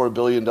 $44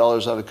 billion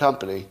on a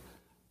company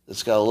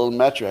that's got a little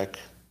metric,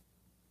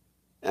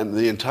 and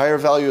the entire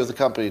value of the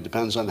company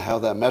depends on how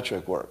that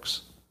metric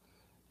works.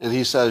 And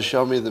he says,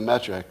 show me the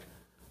metric,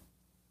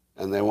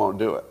 and they won't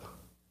do it.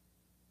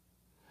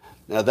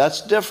 Now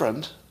that's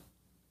different.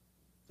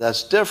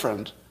 That's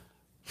different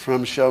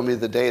from show me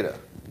the data.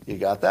 You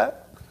got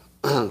that?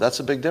 That's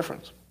a big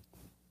difference.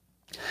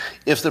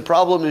 If the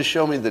problem is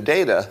show me the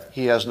data,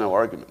 he has no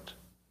argument,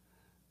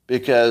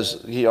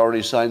 because he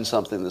already signed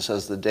something that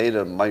says the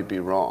data might be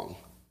wrong,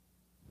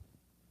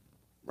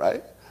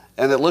 right?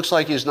 And it looks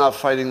like he's not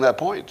fighting that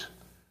point.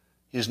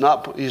 He's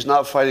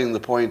not fighting the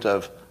point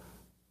of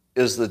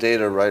is the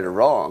data right or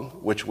wrong,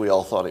 which we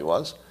all thought he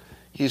was.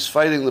 He's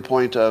fighting the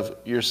point of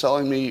you're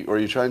selling me, or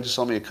you're trying to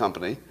sell me a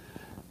company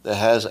that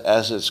has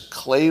as its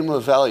claim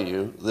of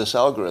value this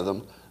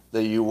algorithm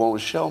that you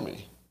won't show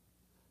me.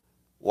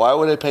 Why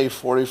would I pay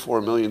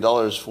 $44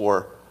 million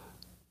for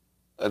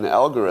an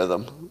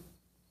algorithm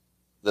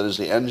that is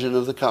the engine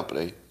of the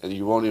company, and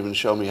you won't even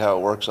show me how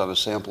it works on a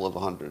sample of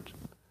 100?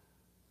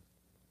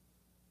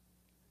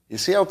 You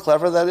see how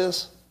clever that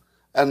is?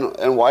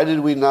 And why did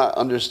we not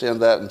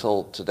understand that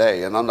until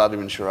today? And I'm not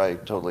even sure I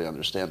totally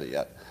understand it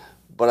yet.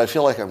 But I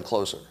feel like I'm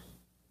closer,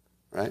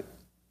 right?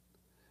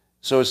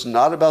 So it's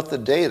not about the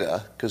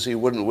data, because he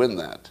wouldn't win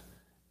that.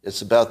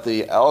 It's about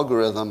the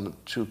algorithm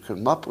to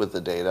come up with the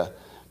data,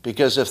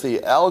 because if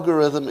the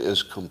algorithm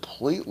is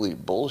completely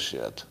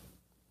bullshit,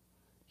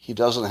 he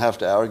doesn't have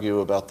to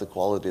argue about the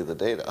quality of the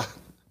data.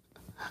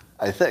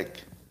 I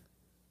think.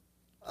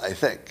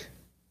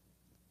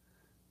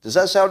 Does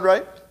that sound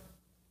right?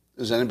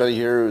 Is anybody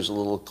here who's a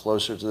little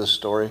closer to this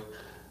story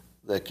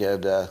that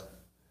could, I'd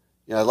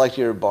like to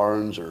hear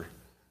Barnes or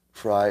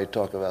Fry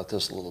talk about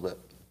this a little bit.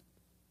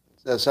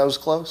 That sounds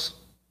close?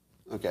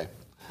 Okay.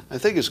 I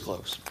think it's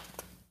close.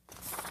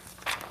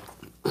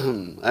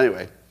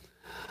 Anyway.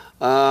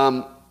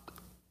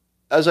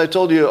 As I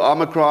told you,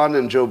 Omicron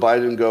and Joe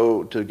Biden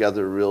go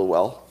together real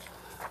well.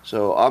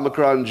 So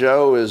Omicron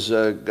Joe is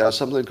got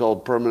something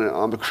called permanent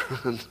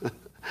Omicron.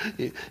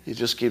 he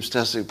just keeps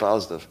testing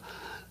positive.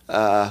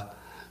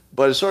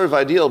 But it's sort of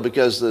ideal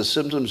because the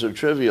symptoms are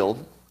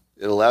trivial.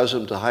 It allows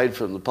him to hide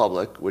from the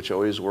public, which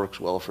always works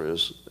well for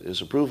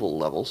his approval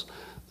levels.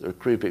 They're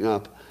creeping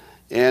up.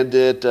 And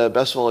it,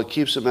 best of all, it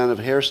keeps him out of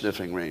hair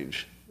sniffing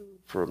range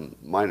from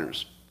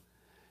minors.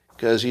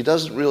 Because he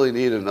doesn't really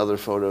need another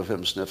photo of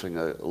him sniffing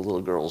a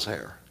little girl's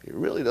hair. He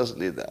really doesn't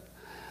need that.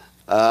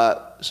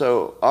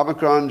 So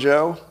Omicron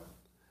Joe,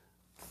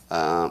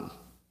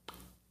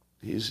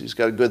 he's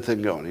got a good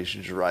thing going. He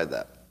should just ride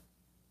that.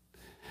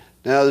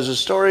 Now, there's a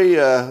story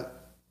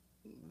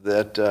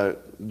that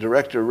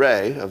Director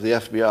Wray of the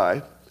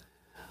FBI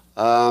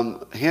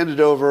handed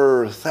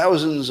over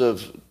thousands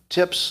of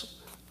tips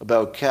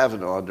about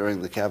Kavanaugh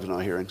during the Kavanaugh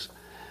hearings.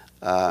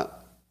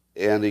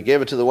 And he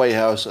gave it to the White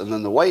House, and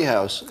then the White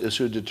House is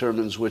who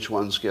determines which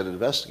ones get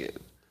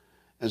investigated.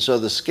 And so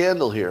the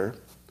scandal here,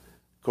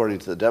 according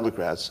to the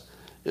Democrats,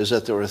 is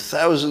that there were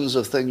thousands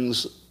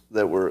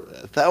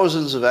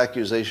of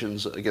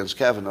accusations against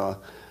Kavanaugh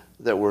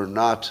that were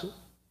not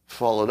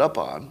followed up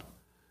on.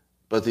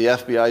 But the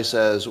FBI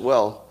says,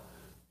 well,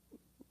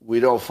 we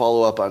don't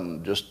follow up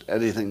on just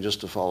anything just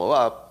to follow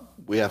up.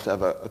 We have to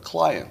have a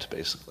client,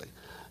 basically.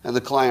 And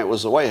the client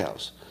was the White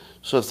House.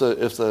 So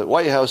if the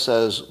White House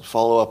says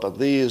follow up on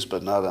these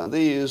but not on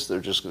these, they're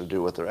just going to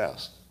do what they're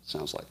asked, it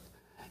sounds like.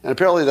 And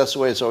apparently that's the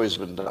way it's always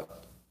been done.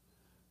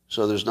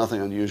 So there's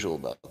nothing unusual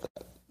about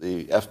that.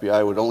 The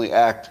FBI would only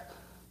act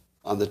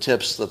on the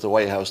tips that the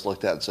White House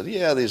looked at and said,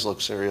 yeah, these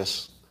look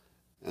serious,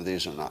 and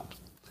these are not.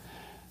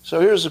 So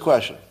here's the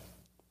question.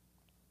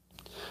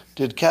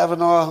 Did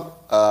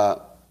Kavanaugh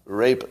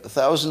rape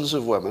thousands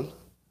of women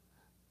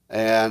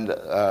and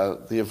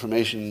the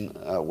information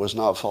was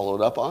not followed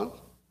up on?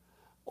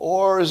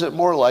 Or is it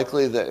more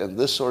likely that in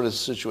this sort of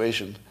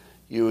situation,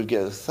 you would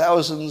get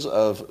thousands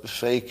of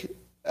fake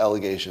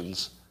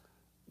allegations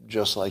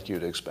just like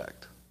you'd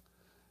expect.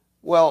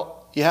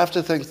 Well, you have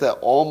to think that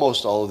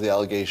almost all of the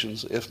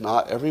allegations, if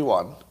not every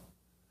one,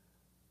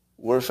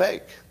 were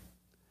fake.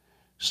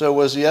 So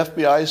was the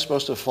FBI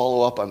supposed to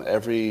follow up on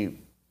every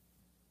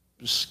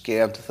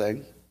scant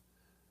thing?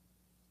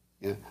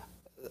 Yeah.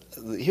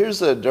 Here's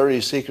the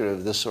dirty secret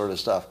of this sort of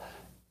stuff.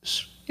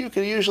 You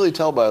can usually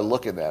tell by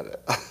looking at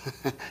it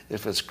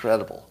if it's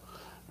credible,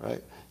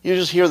 right? You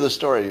just hear the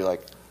story, you're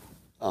like,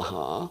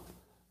 uh-huh.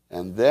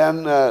 And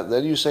then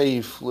you say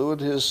he flew in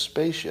his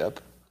spaceship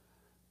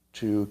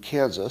to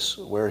Kansas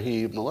where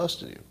he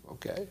molested you,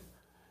 okay?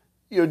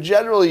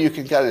 Generally you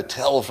can kind of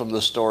tell from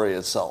the story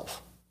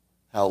itself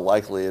how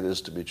likely it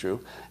is to be true.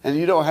 And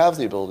you don't have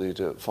the ability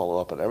to follow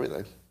up on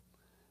everything.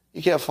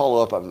 You can't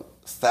follow up on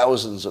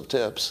thousands of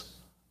tips,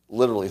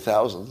 literally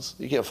thousands.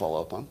 You can't follow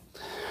up on.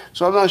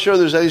 So I'm not sure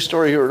there's any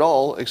story here at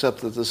all,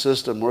 except that the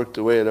system worked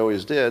the way it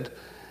always did.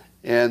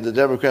 And the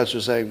Democrats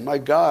are saying, my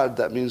God,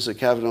 that means that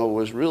Kavanaugh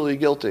was really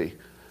guilty.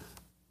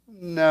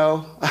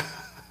 No,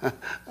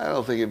 I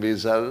don't think it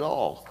means that at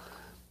all.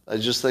 I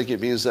just think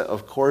it means that,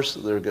 of course,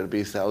 there are going to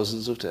be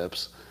thousands of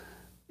tips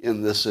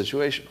in this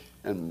situation.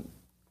 And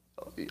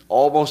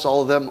almost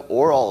all of them,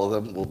 or all of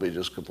them, will be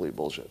just complete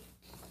bullshit.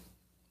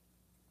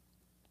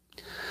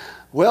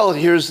 Well,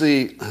 here's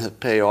the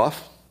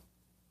payoff.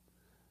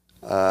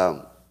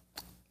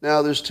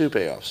 Now, there's two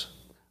payoffs.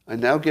 I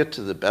now get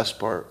to the best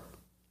part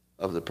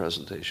of the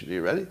presentation. Are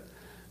you ready?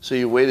 So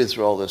you waited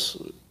through all this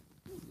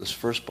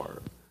first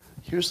part.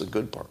 Here's the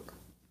good part.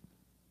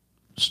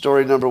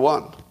 Story number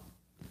one.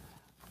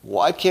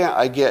 Why can't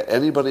I get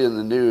anybody in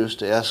the news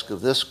to ask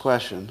this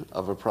question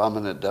of a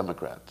prominent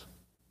Democrat?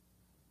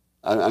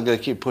 I'm going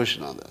to keep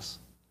pushing on this.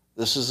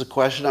 This is the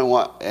question I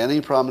want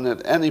any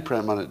prominent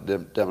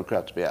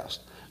Democrat to be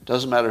asked.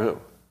 Doesn't matter who.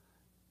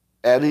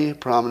 Any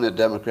prominent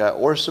Democrat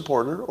or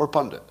supporter or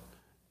pundit.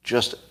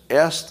 Just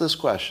ask this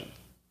question.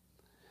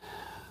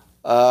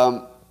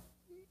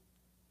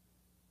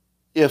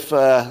 If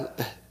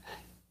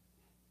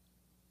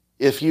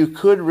you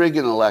could rig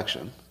an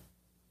election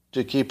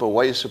to keep a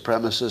white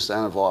supremacist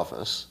out of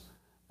office,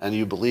 and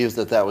you believe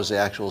that that was the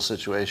actual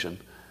situation,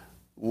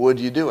 would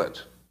you do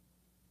it?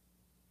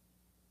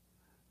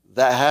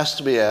 That has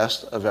to be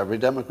asked of every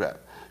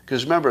Democrat.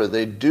 Because remember,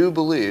 they do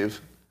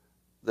believe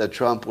that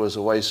Trump was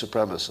a white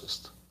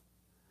supremacist.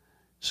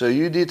 So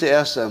you need to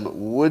ask them,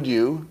 would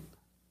you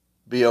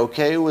be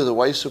okay with a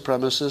white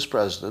supremacist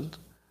president,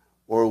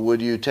 or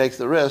would you take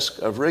the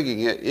risk of rigging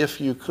it if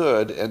you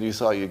could and you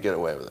thought you'd get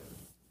away with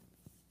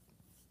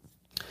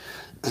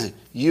it?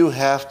 You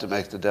have to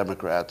make the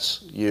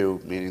Democrats,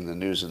 you, meaning the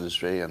news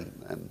industry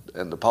and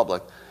the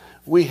public,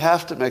 we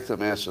have to make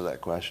them answer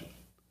that question.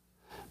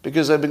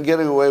 Because they've been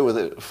getting away with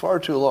it far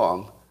too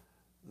long,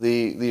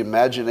 the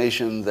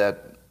imagination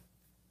that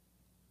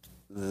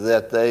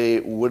they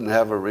wouldn't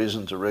have a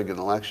reason to rig an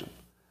election.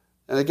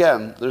 And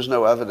again, there's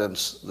no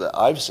evidence that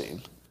I've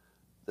seen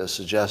that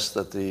suggests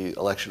that the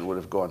election would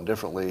have gone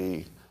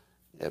differently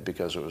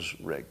because it was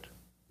rigged.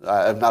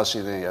 I've not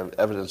seen any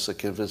evidence that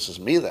convinces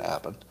me that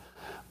happened.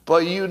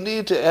 But you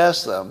need to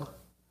ask them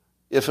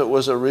if it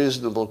was a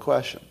reasonable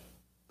question.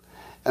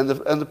 And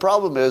the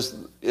problem is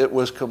it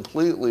was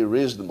completely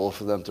reasonable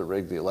for them to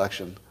rig the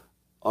election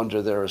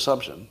under their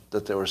assumption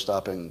that they were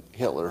stopping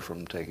Hitler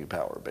from taking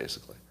power,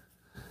 basically.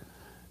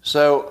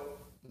 So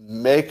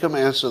make them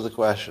answer the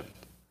question.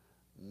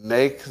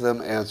 Make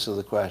them answer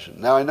the question.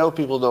 Now, I know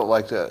people don't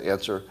like to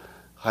answer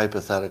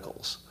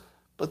hypotheticals,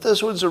 but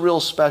this one's a real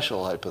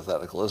special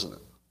hypothetical, isn't it?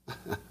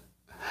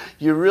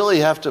 You really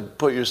have to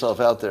put yourself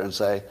out there and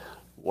say,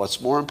 what's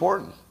more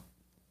important?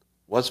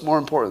 What's more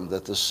important,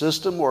 that the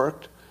system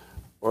worked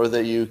or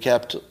that you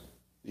kept,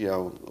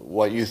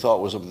 what you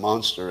thought was a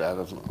monster out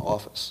of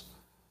office?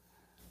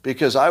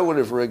 Because I would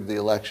have rigged the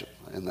election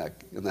in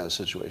that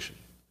situation.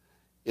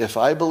 If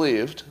I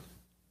believed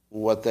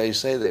what they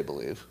say they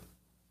believe,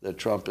 that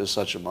Trump is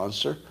such a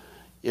monster,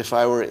 if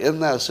I were in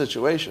that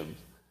situation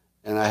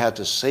and I had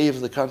to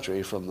save the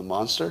country from the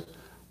monster,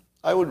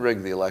 I would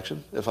rig the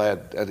election if I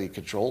had any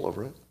control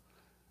over it.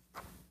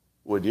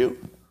 Would you?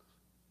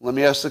 Let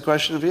me ask the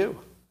question of you.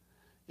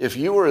 If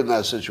you were in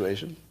that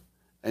situation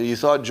and you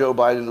thought Joe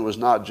Biden was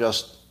not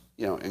just,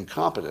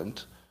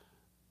 incompetent,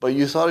 but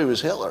you thought he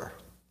was Hitler,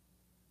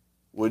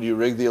 would you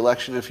rig the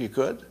election if you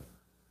could?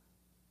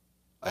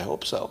 I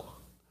hope so.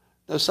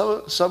 Now,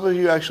 some of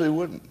you actually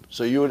wouldn't.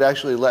 So you would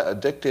actually let a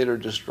dictator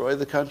destroy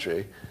the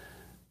country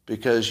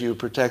because you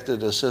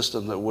protected a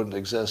system that wouldn't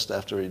exist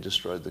after he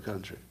destroyed the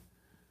country.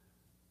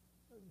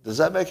 Does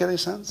that make any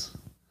sense?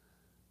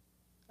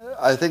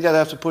 I think I'd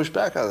have to push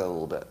back on that a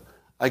little bit.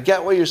 I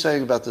get what you're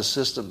saying about the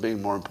system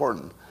being more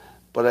important,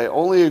 but I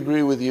only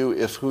agree with you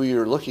if who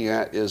you're looking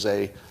at is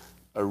a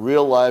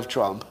real live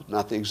Trump,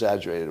 not the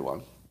exaggerated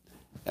one,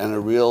 and a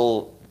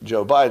real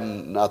Joe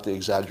Biden, not the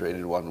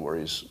exaggerated one where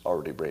he's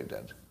already brain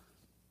dead.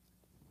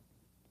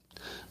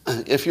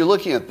 If you're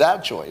looking at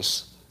that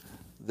choice,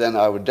 then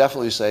I would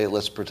definitely say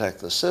let's protect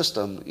the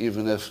system,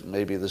 even if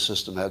maybe the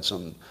system had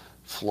some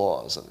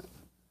flaws in it.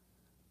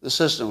 The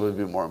system would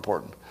be more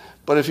important.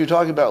 But if you're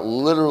talking about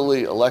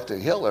literally electing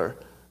Hitler,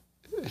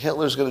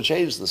 Hitler's going to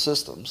change the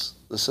systems.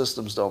 The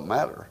systems don't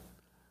matter.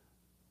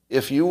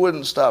 If you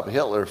wouldn't stop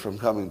Hitler from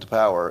coming to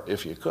power,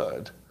 if you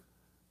could,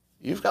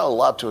 you've got a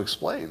lot to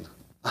explain.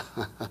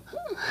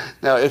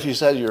 Now, if you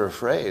said you're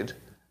afraid,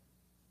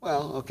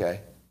 well,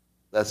 okay.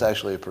 That's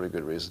actually a pretty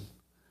good reason.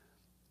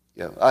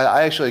 Yeah,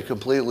 I actually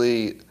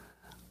completely,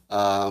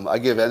 I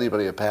give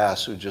anybody a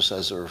pass who just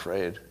says they're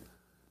afraid.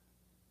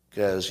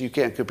 Because you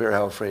can't compare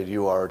how afraid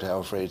you are to how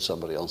afraid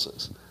somebody else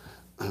is.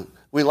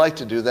 We like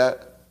to do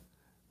that.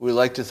 We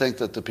like to think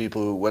that the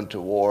people who went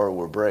to war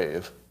were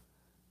brave,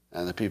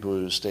 and the people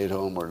who stayed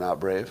home were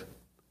not brave.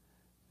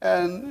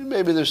 And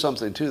maybe there's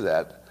something to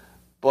that.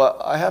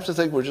 But I have to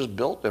think we're just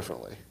built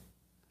differently.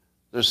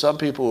 There's some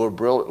people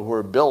who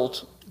are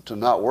built to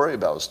not worry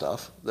about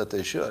stuff that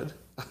they should.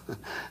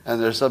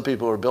 And there's some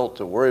people who are built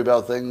to worry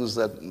about things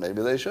that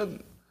maybe they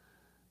shouldn't.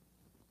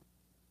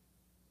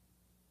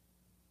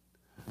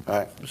 All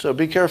right, so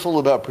be careful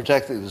about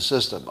protecting the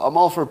system. I'm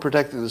all for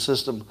protecting the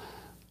system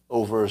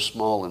over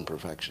small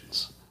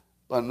imperfections,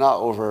 but not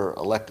over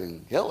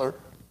electing Hitler.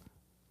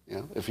 You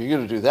know, if you're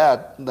going to do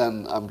that,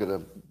 then I'm going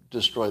to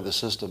destroy the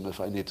system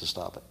if I need to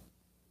stop it.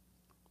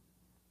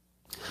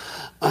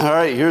 All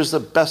right, here's the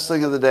best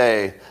thing of the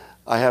day.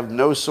 I have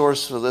no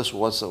source for this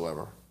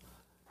whatsoever,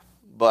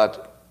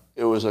 but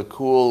it was a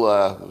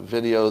cool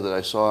video that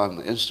I saw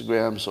on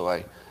Instagram, so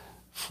I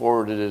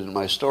forwarded it in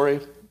my story.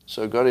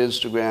 So go to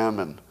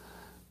Instagram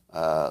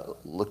and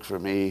look for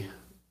me.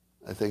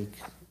 I think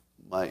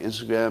my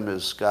Instagram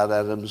is Scott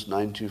Adams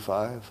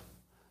 925.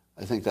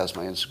 I think that's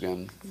my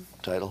Instagram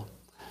title,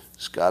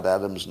 Scott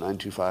Adams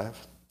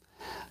 925.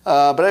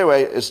 But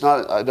anyway, it's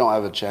not. I don't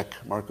have a check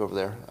mark over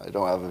there. I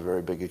don't have a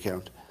very big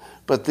account.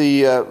 But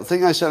the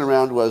thing I sent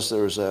around was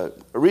there was a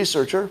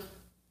researcher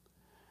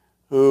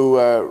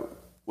who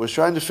was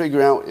trying to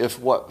figure out if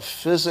what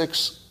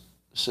physics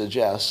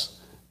suggests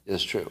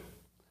is true.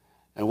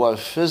 And what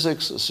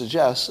physics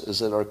suggests is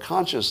that our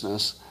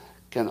consciousness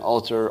can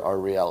alter our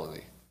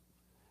reality.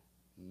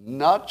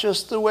 Not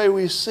just the way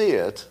we see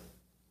it,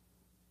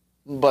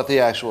 but the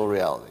actual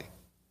reality.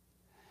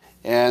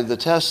 And the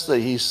test that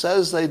he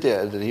says they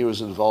did, and he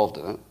was involved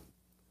in it,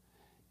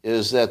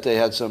 is that they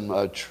had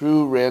some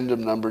true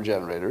random number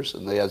generators,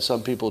 and they had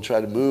some people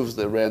try to move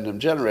the random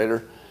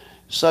generator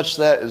such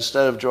that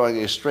instead of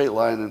drawing a straight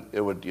line, it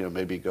would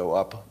maybe go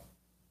up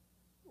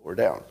or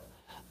down.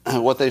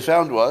 And what they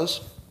found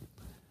was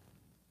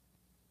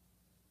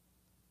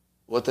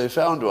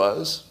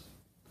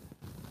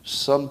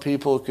some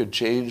people could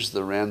change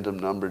the random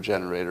number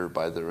generator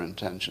by their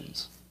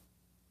intentions.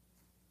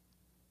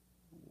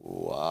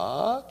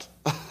 What?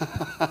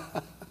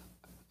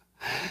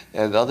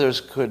 And others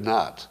could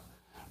not.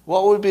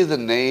 What would be the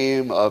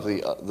name of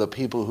the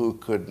people who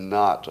could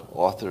not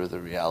author the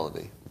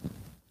reality?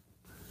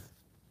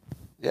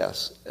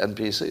 Yes,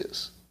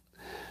 NPCs.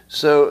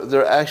 So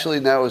there actually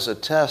now is a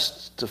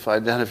test to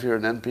find out if you're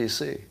an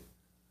NPC.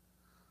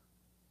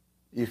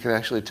 You can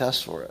actually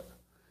test for it.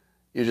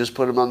 You just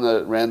put them on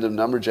the random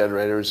number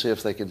generator and see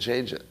if they can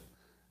change it.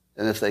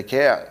 And if they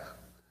can't,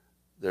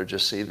 they're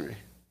just scenery.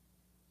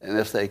 And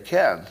if they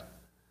can,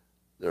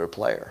 they're a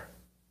player.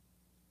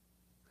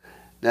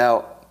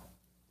 Now,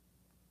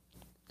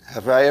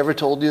 have I ever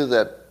told you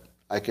that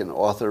I can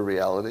author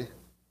reality?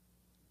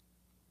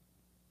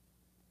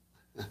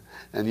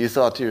 And you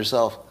thought to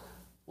yourself,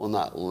 well,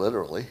 not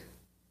literally.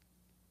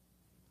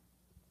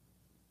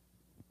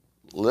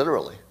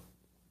 Literally.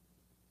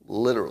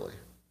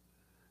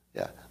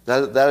 Yeah,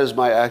 that is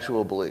my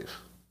actual belief.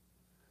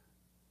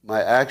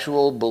 My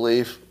actual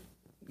belief,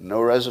 no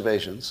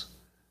reservations,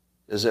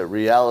 is that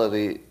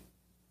reality,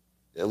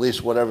 at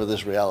least whatever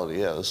this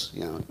reality is,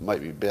 it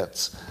might be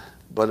bits,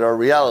 but our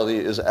reality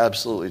is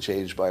absolutely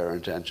changed by our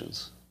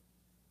intentions.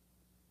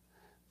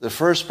 The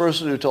first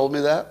person who told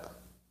me that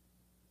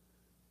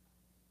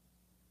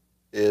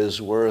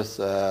is worth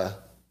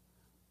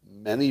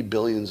many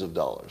billions of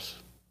dollars.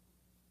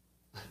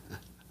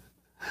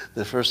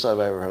 The first time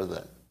I ever heard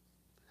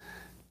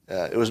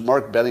that. It was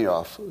Mark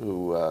Benioff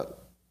who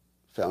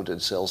founded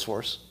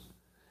Salesforce.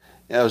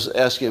 And I was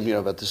asking him,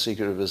 about the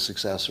secret of his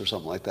success or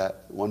something like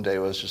that. One day I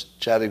was just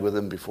chatting with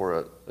him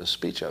before a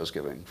speech I was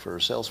giving for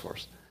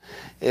Salesforce.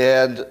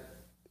 And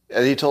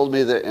he told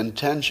me that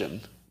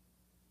intention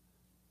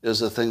is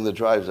the thing that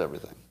drives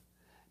everything.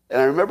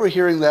 And I remember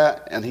hearing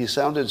that, and he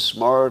sounded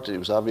smart, he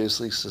was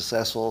obviously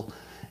successful,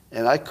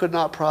 and I could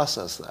not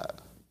process that.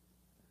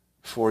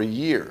 For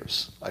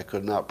years, I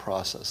could not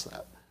process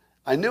that.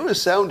 I knew it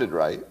sounded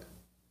right,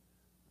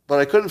 but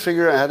I couldn't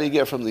figure out how do you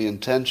get from the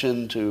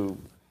intention to,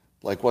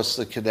 what's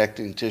the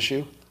connecting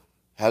tissue?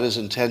 How does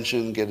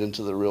intention get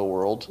into the real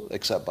world,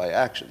 except by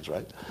actions,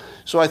 right?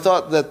 So I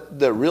thought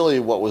that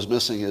really what was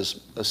missing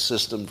is a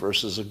system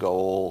versus a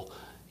goal,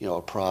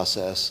 a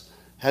process.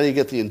 How do you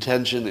get the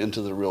intention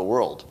into the real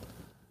world?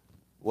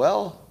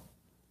 Well,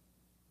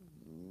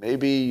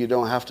 maybe you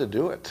don't have to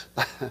do it.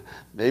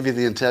 Maybe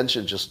the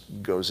intention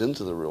just goes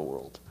into the real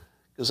world.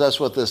 Because that's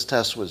what this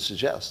test would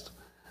suggest.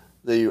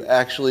 that you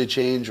actually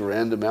change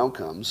random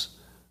outcomes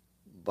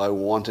by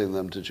wanting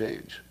them to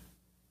change.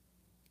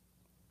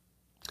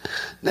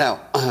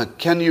 Now,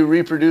 can you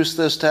reproduce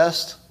this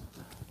test?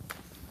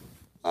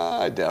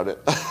 I doubt it.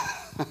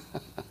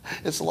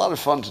 It's a lot of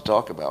fun to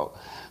talk about,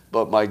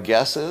 but my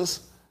guess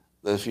is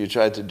that if you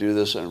tried to do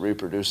this and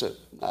reproduce it,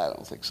 I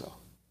don't think so.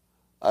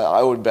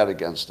 I would bet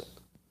against it.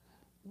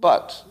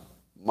 But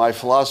my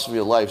philosophy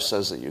of life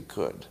says that you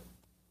could,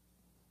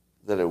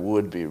 that it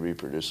would be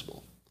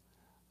reproducible.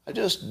 I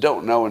just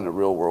don't know in the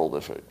real world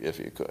if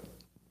you could.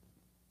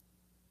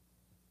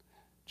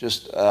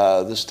 Just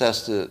this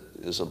test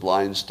is a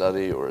blind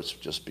study or it's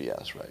just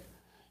BS, right?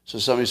 So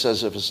somebody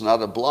says if it's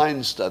not a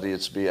blind study,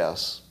 it's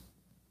BS.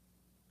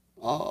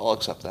 I'll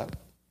accept that.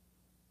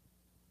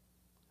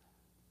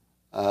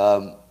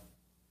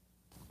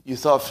 You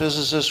thought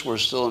physicists were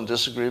still in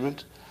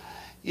disagreement?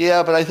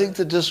 Yeah, but I think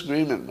the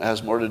disagreement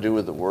has more to do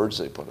with the words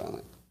they put on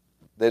it.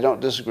 They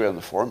don't disagree on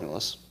the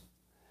formulas.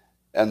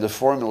 And the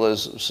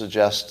formulas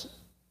suggest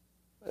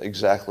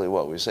exactly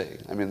what we say.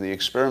 I mean, the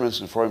experiments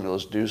and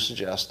formulas do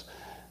suggest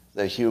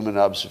that human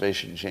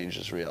observation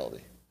changes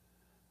reality.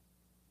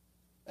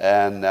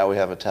 And now we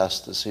have a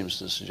test that seems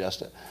to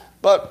suggest it.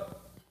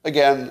 But,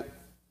 again,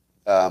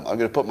 I'm going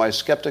to put my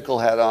skeptical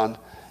hat on,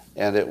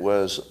 and it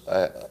was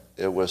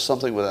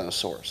something without a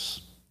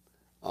source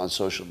on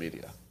social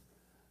media.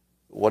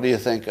 What do you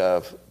think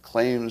of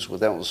claims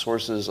without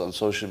sources on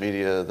social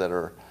media that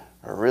are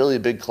really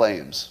big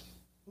claims?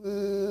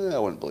 I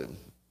wouldn't believe them.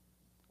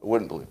 I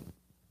wouldn't believe them.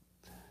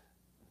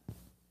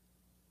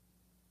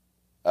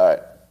 All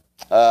right.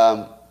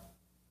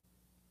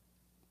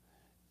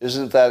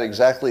 Isn't that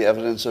exactly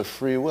evidence of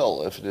free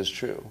will, if it is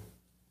true?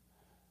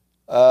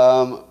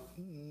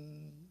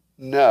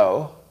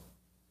 No.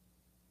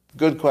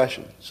 Good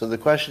question. So the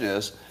question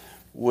is,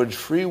 would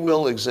free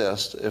will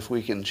exist if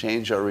we can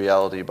change our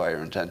reality by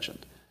our intention?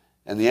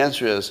 And the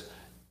answer is,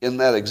 in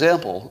that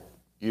example,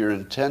 your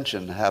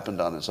intention happened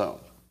on its own.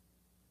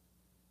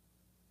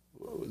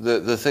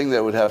 The thing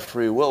that would have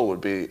free will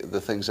would be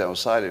the things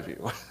outside of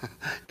you,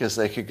 because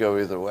they could go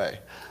either way.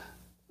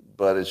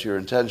 But it's your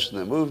intention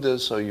that moved it,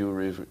 so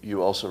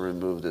you also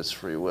removed its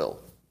free will.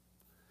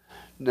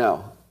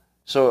 Now,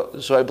 so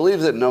I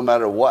believe that no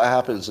matter what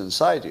happens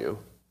inside you,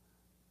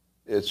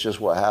 it's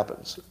just what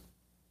happens.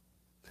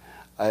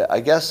 I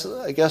guess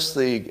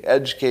the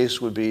edge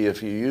case would be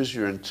if you use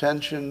your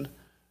intention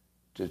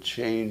to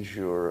change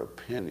your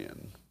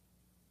opinion.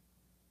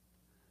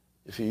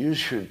 If you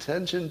use your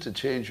intention to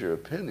change your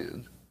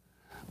opinion,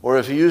 or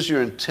if you use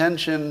your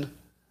intention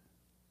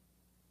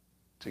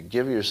to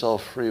give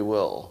yourself free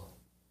will,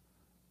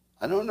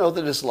 I don't know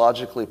that it's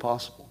logically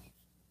possible.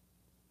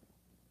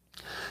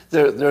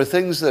 There are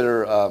things that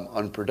are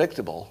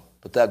unpredictable,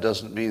 but that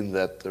doesn't mean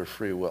that they're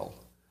free will.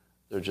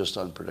 They're just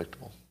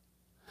unpredictable.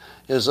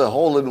 Is a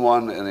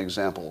hole-in-one an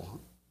example?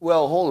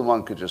 Well,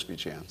 hole-in-one could just be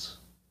chance.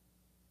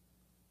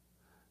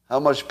 How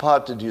much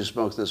pot did you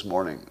smoke this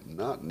morning?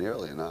 Not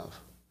nearly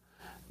enough.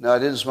 No, I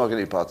didn't smoke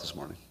any pot this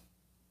morning.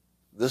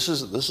 This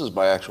is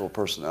my actual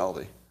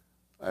personality.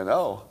 I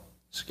know.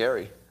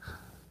 Scary.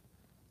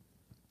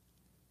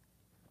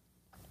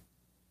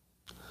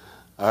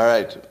 All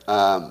right.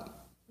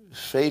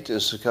 Fate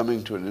is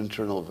succumbing to an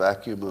internal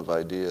vacuum of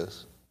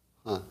ideas.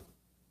 Huh.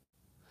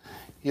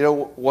 You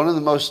know, one of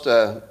the most...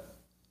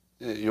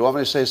 you want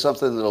me to say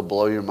something that'll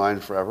blow your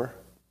mind forever?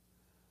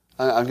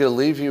 I'm going to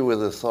leave you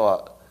with a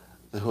thought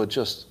that will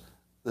this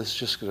is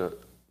just going to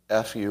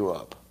F you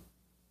up.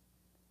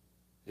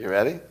 You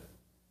ready?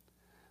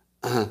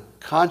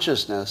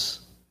 Consciousness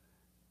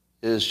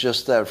is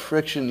just that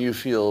friction you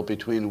feel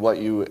between what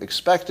you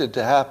expected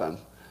to happen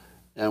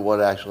and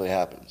what actually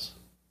happens.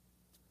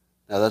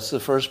 Now that's the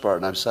first part,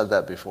 and I've said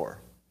that before.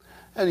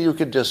 And you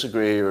could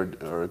disagree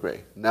or agree.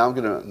 Now I'm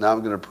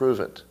going to prove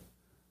it.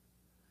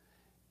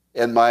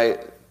 And my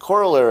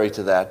corollary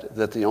to that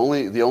the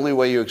only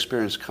way you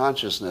experience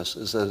consciousness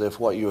is that if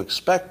what you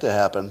expect to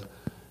happen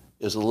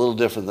is a little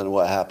different than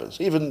what happens,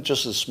 even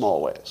just in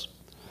small ways.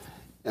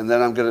 And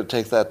then I'm going to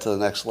take that to the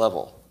next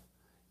level.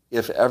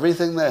 If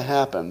everything that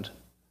happened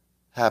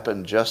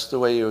just the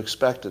way you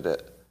expected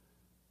it,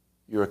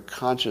 your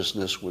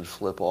consciousness would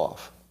flip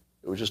off.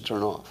 It would just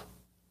turn off.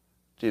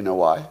 Do you know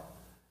why?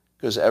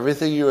 Because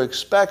everything you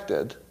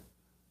expected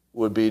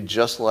would be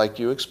just like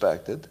you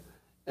expected,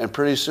 and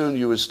pretty soon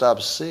you would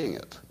stop seeing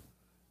it.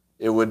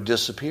 It would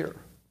disappear.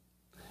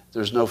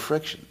 There's no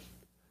friction.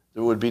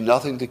 There would be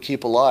nothing to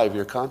keep alive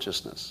your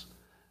consciousness.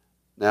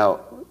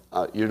 Now,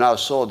 you're not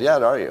sold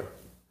yet, are you?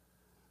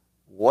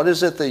 What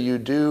is it that you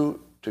do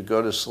to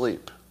go to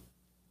sleep?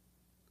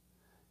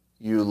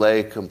 You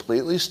lay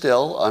completely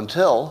still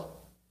until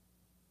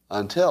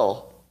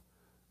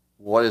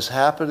what is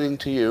happening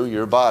to you,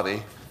 your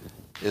body,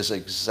 is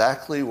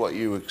exactly what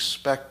you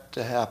expect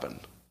to happen.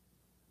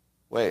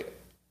 Wait,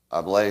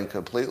 I'm laying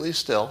completely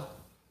still.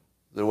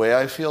 The way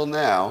I feel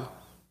now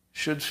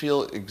should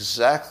feel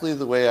exactly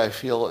the way I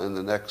feel in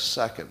the next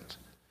second.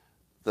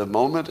 The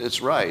moment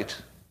it's right,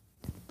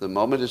 the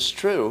moment it's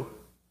true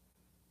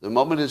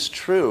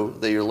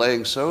that you're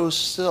laying so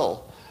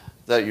still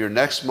that your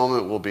next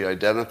moment will be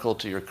identical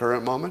to your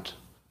current moment,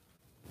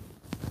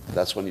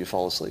 that's when you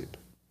fall asleep.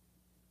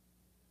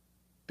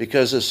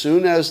 Because as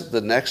soon as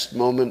the next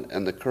moment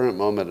and the current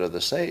moment are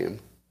the same,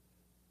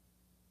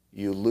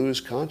 you lose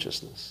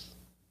consciousness.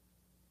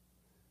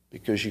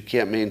 Because you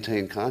can't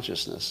maintain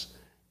consciousness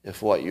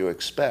if what you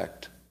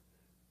expect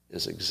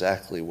is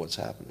exactly what's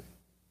happening.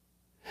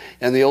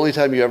 And the only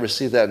time you ever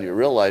see that in your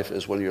real life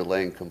is when you're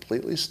laying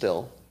completely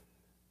still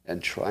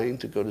and trying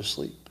to go to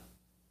sleep.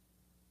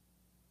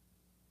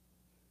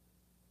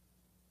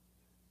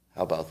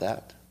 How about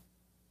that?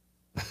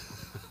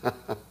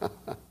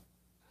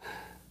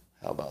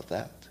 How about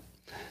that?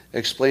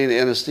 Explain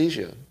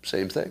anesthesia,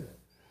 same thing.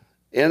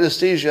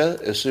 Anesthesia,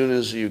 as soon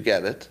as you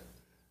get it,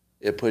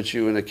 it puts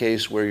you in a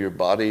case where your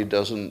body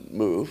doesn't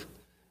move,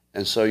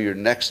 and so your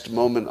next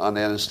moment on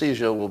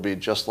anesthesia will be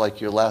just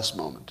like your last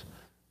moment,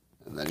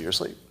 and then you're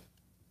asleep.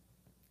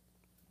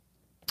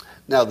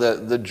 Now,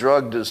 the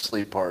drugged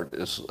sleep part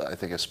is, I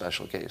think, a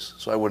special case,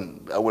 so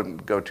I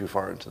wouldn't go too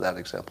far into that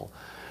example.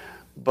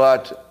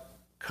 But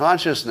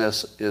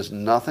consciousness is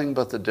nothing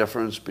but the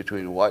difference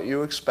between what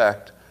you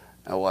expect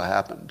and what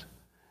happened.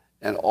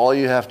 And all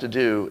you have to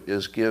do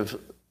is give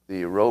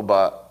the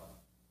robot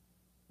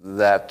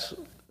that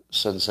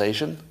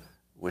sensation,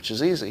 which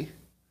is easy,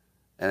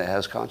 and it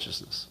has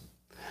consciousness.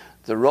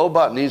 The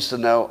robot needs to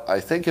know, I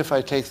think if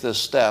I take this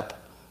step,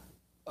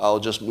 I'll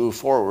just move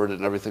forward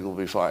and everything will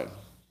be fine.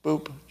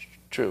 Boop,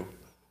 true.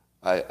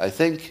 I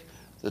think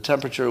the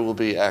temperature will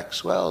be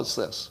X. Well, it's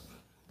this.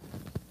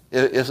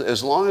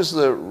 As long as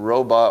the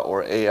robot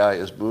or AI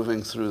is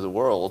moving through the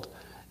world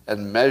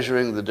and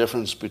measuring the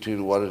difference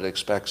between what it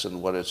expects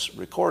and what it's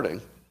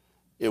recording,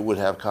 it would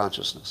have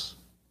consciousness.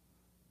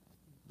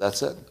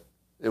 That's it.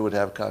 It would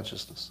have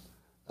consciousness.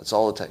 That's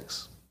all it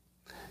takes.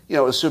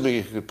 Assuming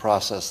you could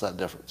process that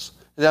difference.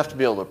 You'd have to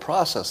be able to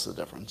process the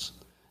difference.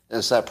 And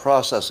it's that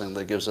processing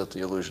that gives it the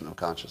illusion of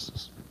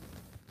consciousness.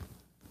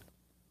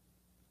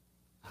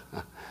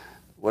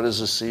 What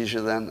is a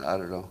seizure then? I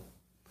don't know.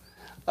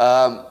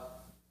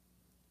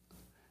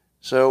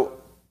 So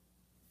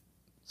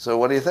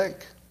what do you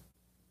think?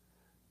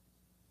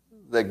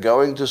 That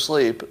going to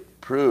sleep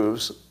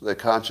proves that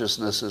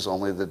consciousness is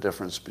only the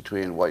difference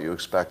between what you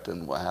expect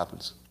and what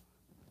happens.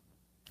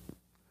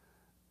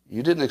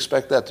 You didn't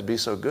expect that to be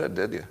so good,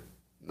 did you?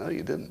 No,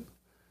 you didn't.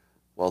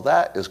 Well,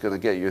 that is going to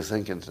get you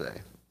thinking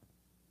today.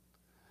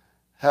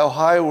 How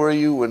high were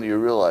you when you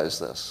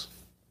realized this?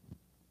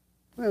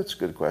 That's a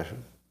good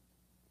question.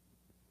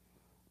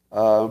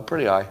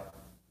 Pretty high.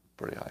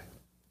 Pretty high.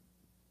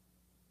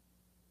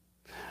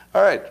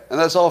 All right, and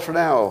that's all for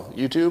now.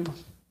 YouTube,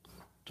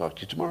 talk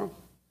to you tomorrow.